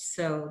with me.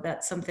 So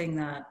that's something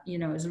that, you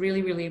know, is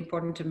really, really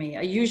important to me.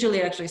 I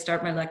usually actually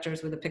start my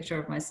lectures with a picture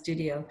of my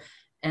studio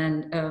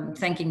and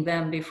thanking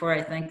them before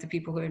I thank the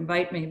people who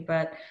invite me.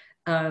 But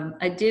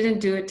I didn't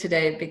do it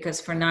today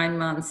because for 9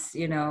 months,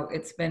 you know,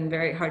 it's been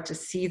very hard to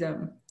see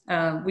them.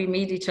 We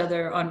meet each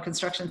other on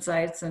construction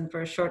sites and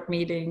for short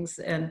meetings,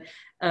 and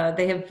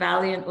they have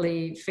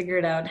valiantly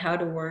figured out how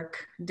to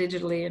work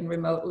digitally and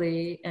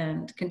remotely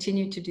and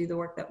continue to do the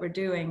work that we're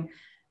doing,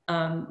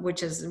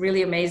 which is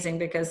really amazing,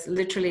 because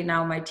literally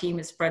now my team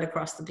is spread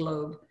across the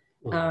globe.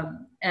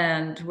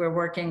 And we're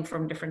working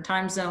from different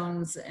time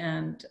zones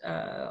and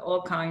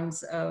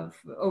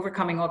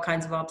overcoming all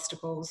kinds of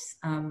obstacles.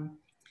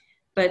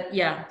 But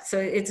yeah, so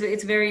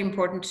it's very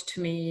important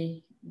to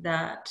me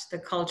that the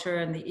culture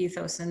and the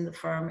ethos in the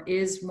firm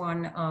is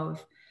one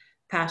of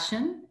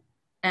passion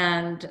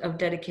and of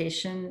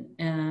dedication,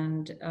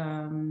 and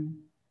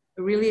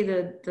really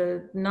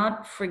the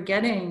not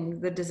forgetting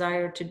the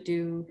desire to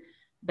do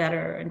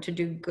better and to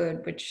do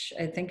good, which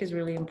I think is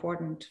really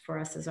important for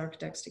us as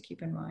architects to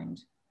keep in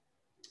mind.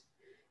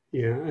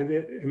 Yeah,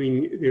 I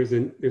mean, there's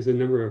a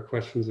number of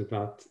questions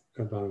about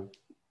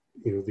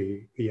you know,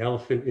 the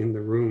elephant in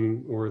the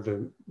room or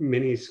the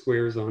many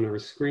squares on our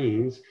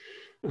screens.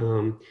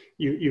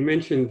 You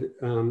mentioned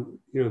you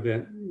know,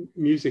 that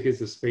music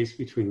is a space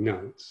between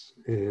notes,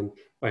 and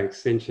by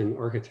extension,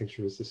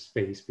 architecture is a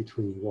space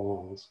between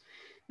walls,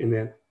 and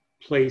that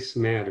place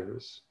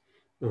matters.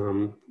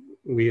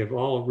 We have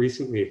all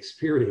recently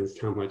experienced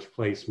how much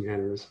place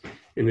matters,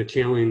 and the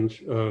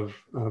challenge of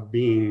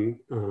being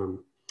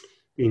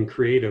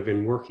creative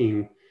and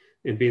working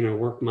and being a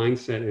work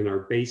mindset in our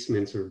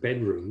basements or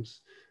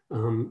bedrooms.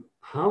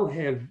 How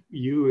have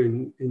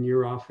you in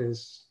your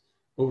office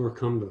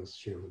overcome those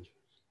challenges?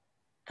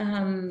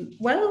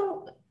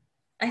 Well,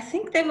 I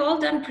think they've all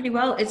done pretty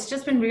well. It's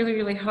just been really,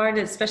 really hard,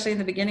 especially in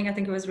the beginning. I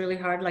think it was really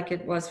hard, like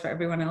it was for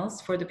everyone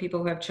else, for the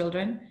people who have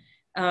children.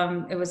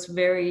 It was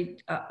very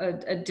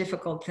a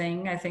difficult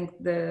thing. I think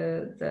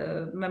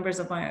the members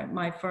of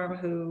my firm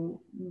who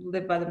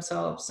live by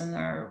themselves and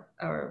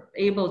are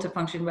able to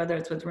function, whether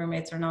it's with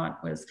roommates or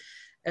not, was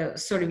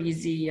sort of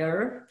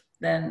easier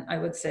than I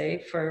would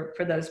say for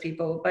those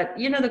people. But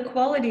you know, the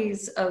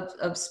qualities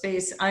of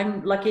space,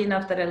 I'm lucky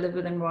enough that I live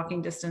within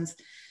walking distance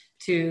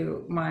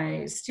to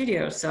my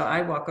studio, so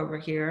I walk over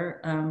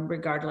here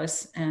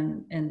regardless,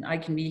 and I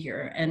can be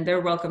here, and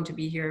they're welcome to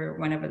be here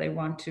whenever they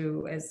want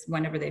to, as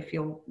whenever they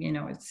feel, you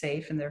know, it's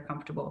safe and they're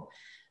comfortable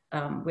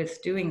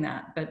with doing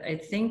that. But I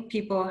think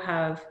people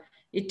have,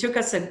 it took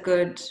us a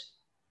good,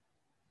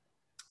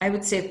 I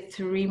would say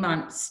 3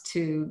 months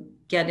to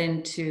get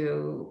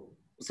into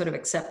sort of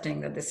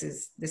accepting that this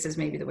is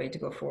maybe the way to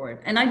go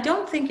forward. And I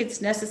don't think it's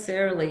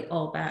necessarily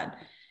all bad.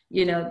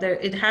 You know,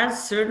 it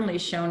has certainly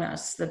shown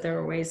us that there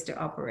are ways to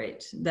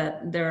operate,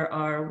 that there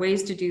are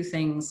ways to do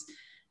things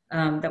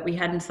that we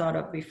hadn't thought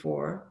of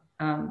before,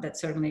 that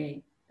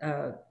certainly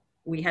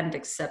we hadn't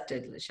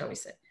accepted, shall we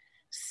say.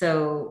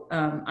 So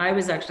I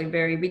was actually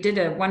we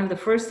did one of the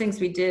first things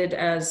we did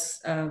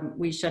as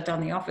we shut down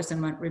the office and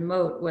went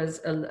remote was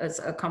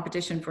a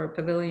competition for a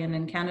pavilion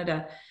in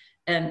Canada.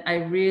 And I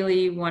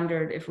really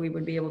wondered if we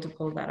would be able to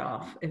pull that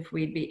off, if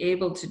we'd be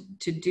able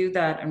to do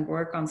that and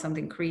work on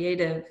something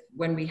creative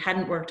when we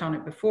hadn't worked on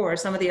it before.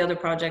 Some of the other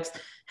projects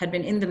had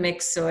been in the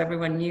mix, so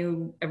everyone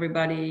knew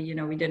everybody, you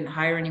know, we didn't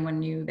hire anyone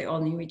new, they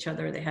all knew each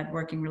other, they had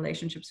working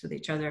relationships with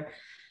each other.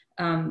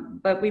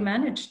 But we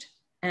managed.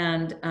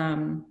 And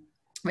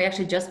we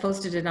actually just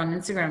posted it on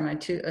Instagram,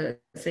 I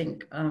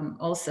think,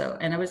 also.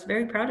 And I was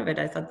very proud of it.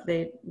 I thought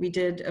we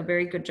did a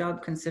very good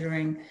job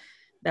considering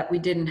that we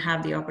didn't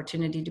have the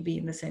opportunity to be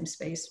in the same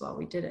space while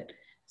we did it.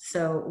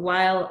 So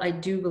while I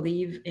do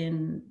believe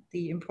in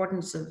the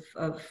importance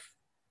of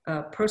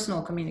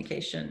personal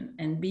communication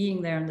and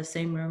being there in the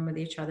same room with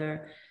each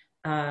other,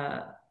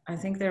 I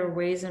think there are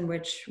ways in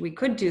which we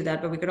could do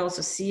that, but we could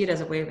also see it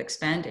as a way of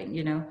expanding.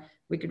 You know,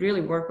 we could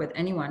really work with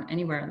anyone,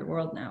 anywhere in the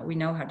world now. We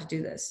know how to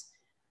do this.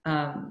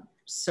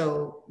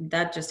 So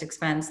that just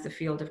expands the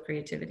field of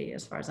creativity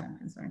as far as I'm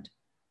concerned.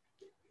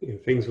 Yeah,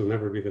 things will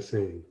never be the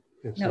same.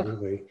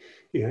 Absolutely.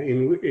 No. Yeah,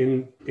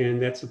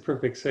 and that's a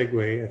perfect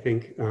segue. I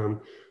think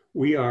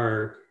we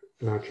are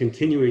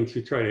continuing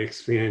to try to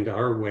expand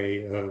our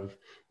way of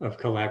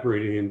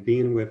collaborating and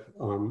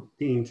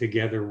being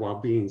together while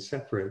being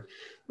separate.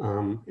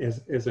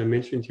 As I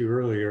mentioned to you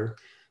earlier,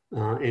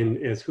 and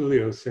as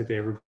Julio said to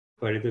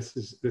everybody, this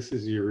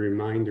is your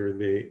reminder.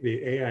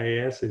 The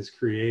AIS has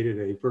created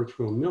a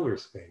virtual Miller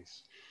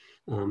space.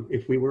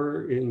 If we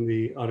were in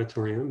the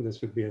auditorium,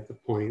 this would be at the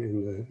point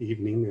in the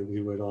evening that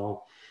we would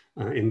all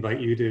invite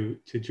you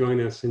to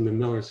join us in the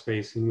Miller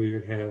space, and we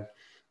would have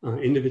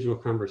individual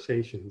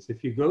conversations.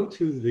 If you go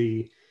to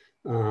the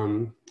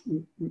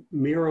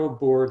Miro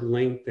board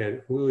link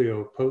that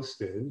Julio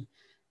posted,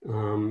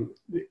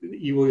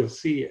 you will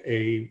see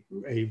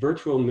a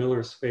virtual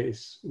Miller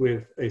space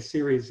with a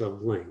series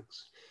of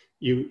links.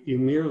 You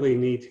merely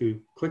need to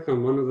click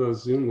on one of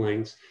those Zoom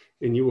links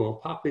and you will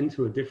pop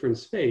into a different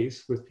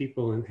space with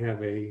people and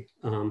have a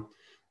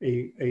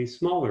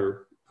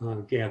smaller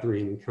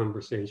gathering and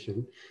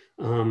conversation.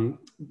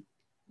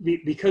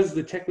 Because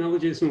the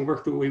technology doesn't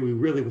work the way we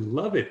really would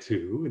love it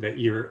to, that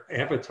your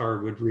avatar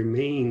would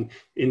remain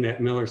in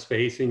that Miller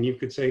space and you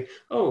could say,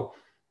 oh,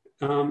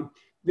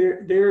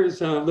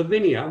 there's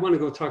Lavinia, I want to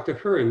go talk to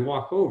her, and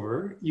walk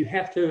over. You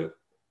have to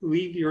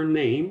leave your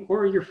name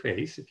or your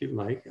face, if you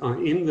like,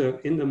 in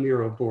the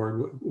Miro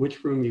board,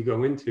 which room you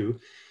go into.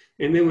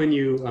 And then when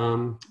you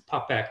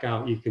pop back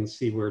out, you can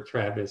see where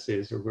Travis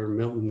is, or where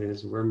Milton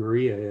is, or where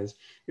Maria is,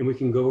 and we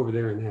can go over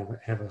there and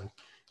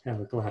have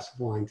a glass of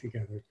wine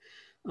together.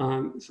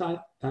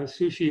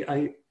 Suchi,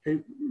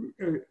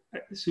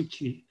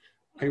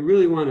 I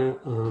really want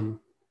to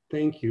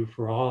thank you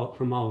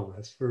from all of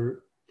us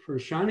for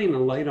shining a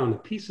light on a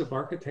piece of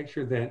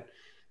architecture that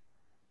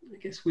I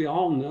guess we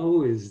all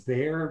know is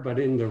there, but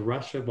in the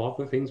rush of all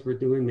the things we're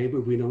doing, maybe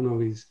we don't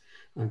always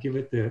give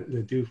it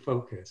the due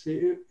focus.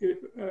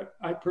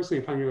 I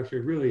personally find your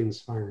lecture really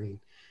inspiring,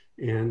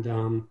 and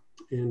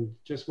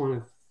just want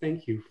to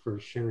thank you for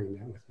sharing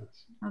that with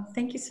us. Oh,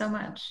 thank you so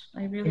much.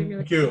 I really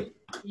thank you.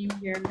 Appreciate being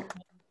here.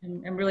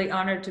 And I'm really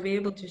honored to be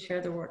able to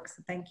share the work,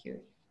 so thank you.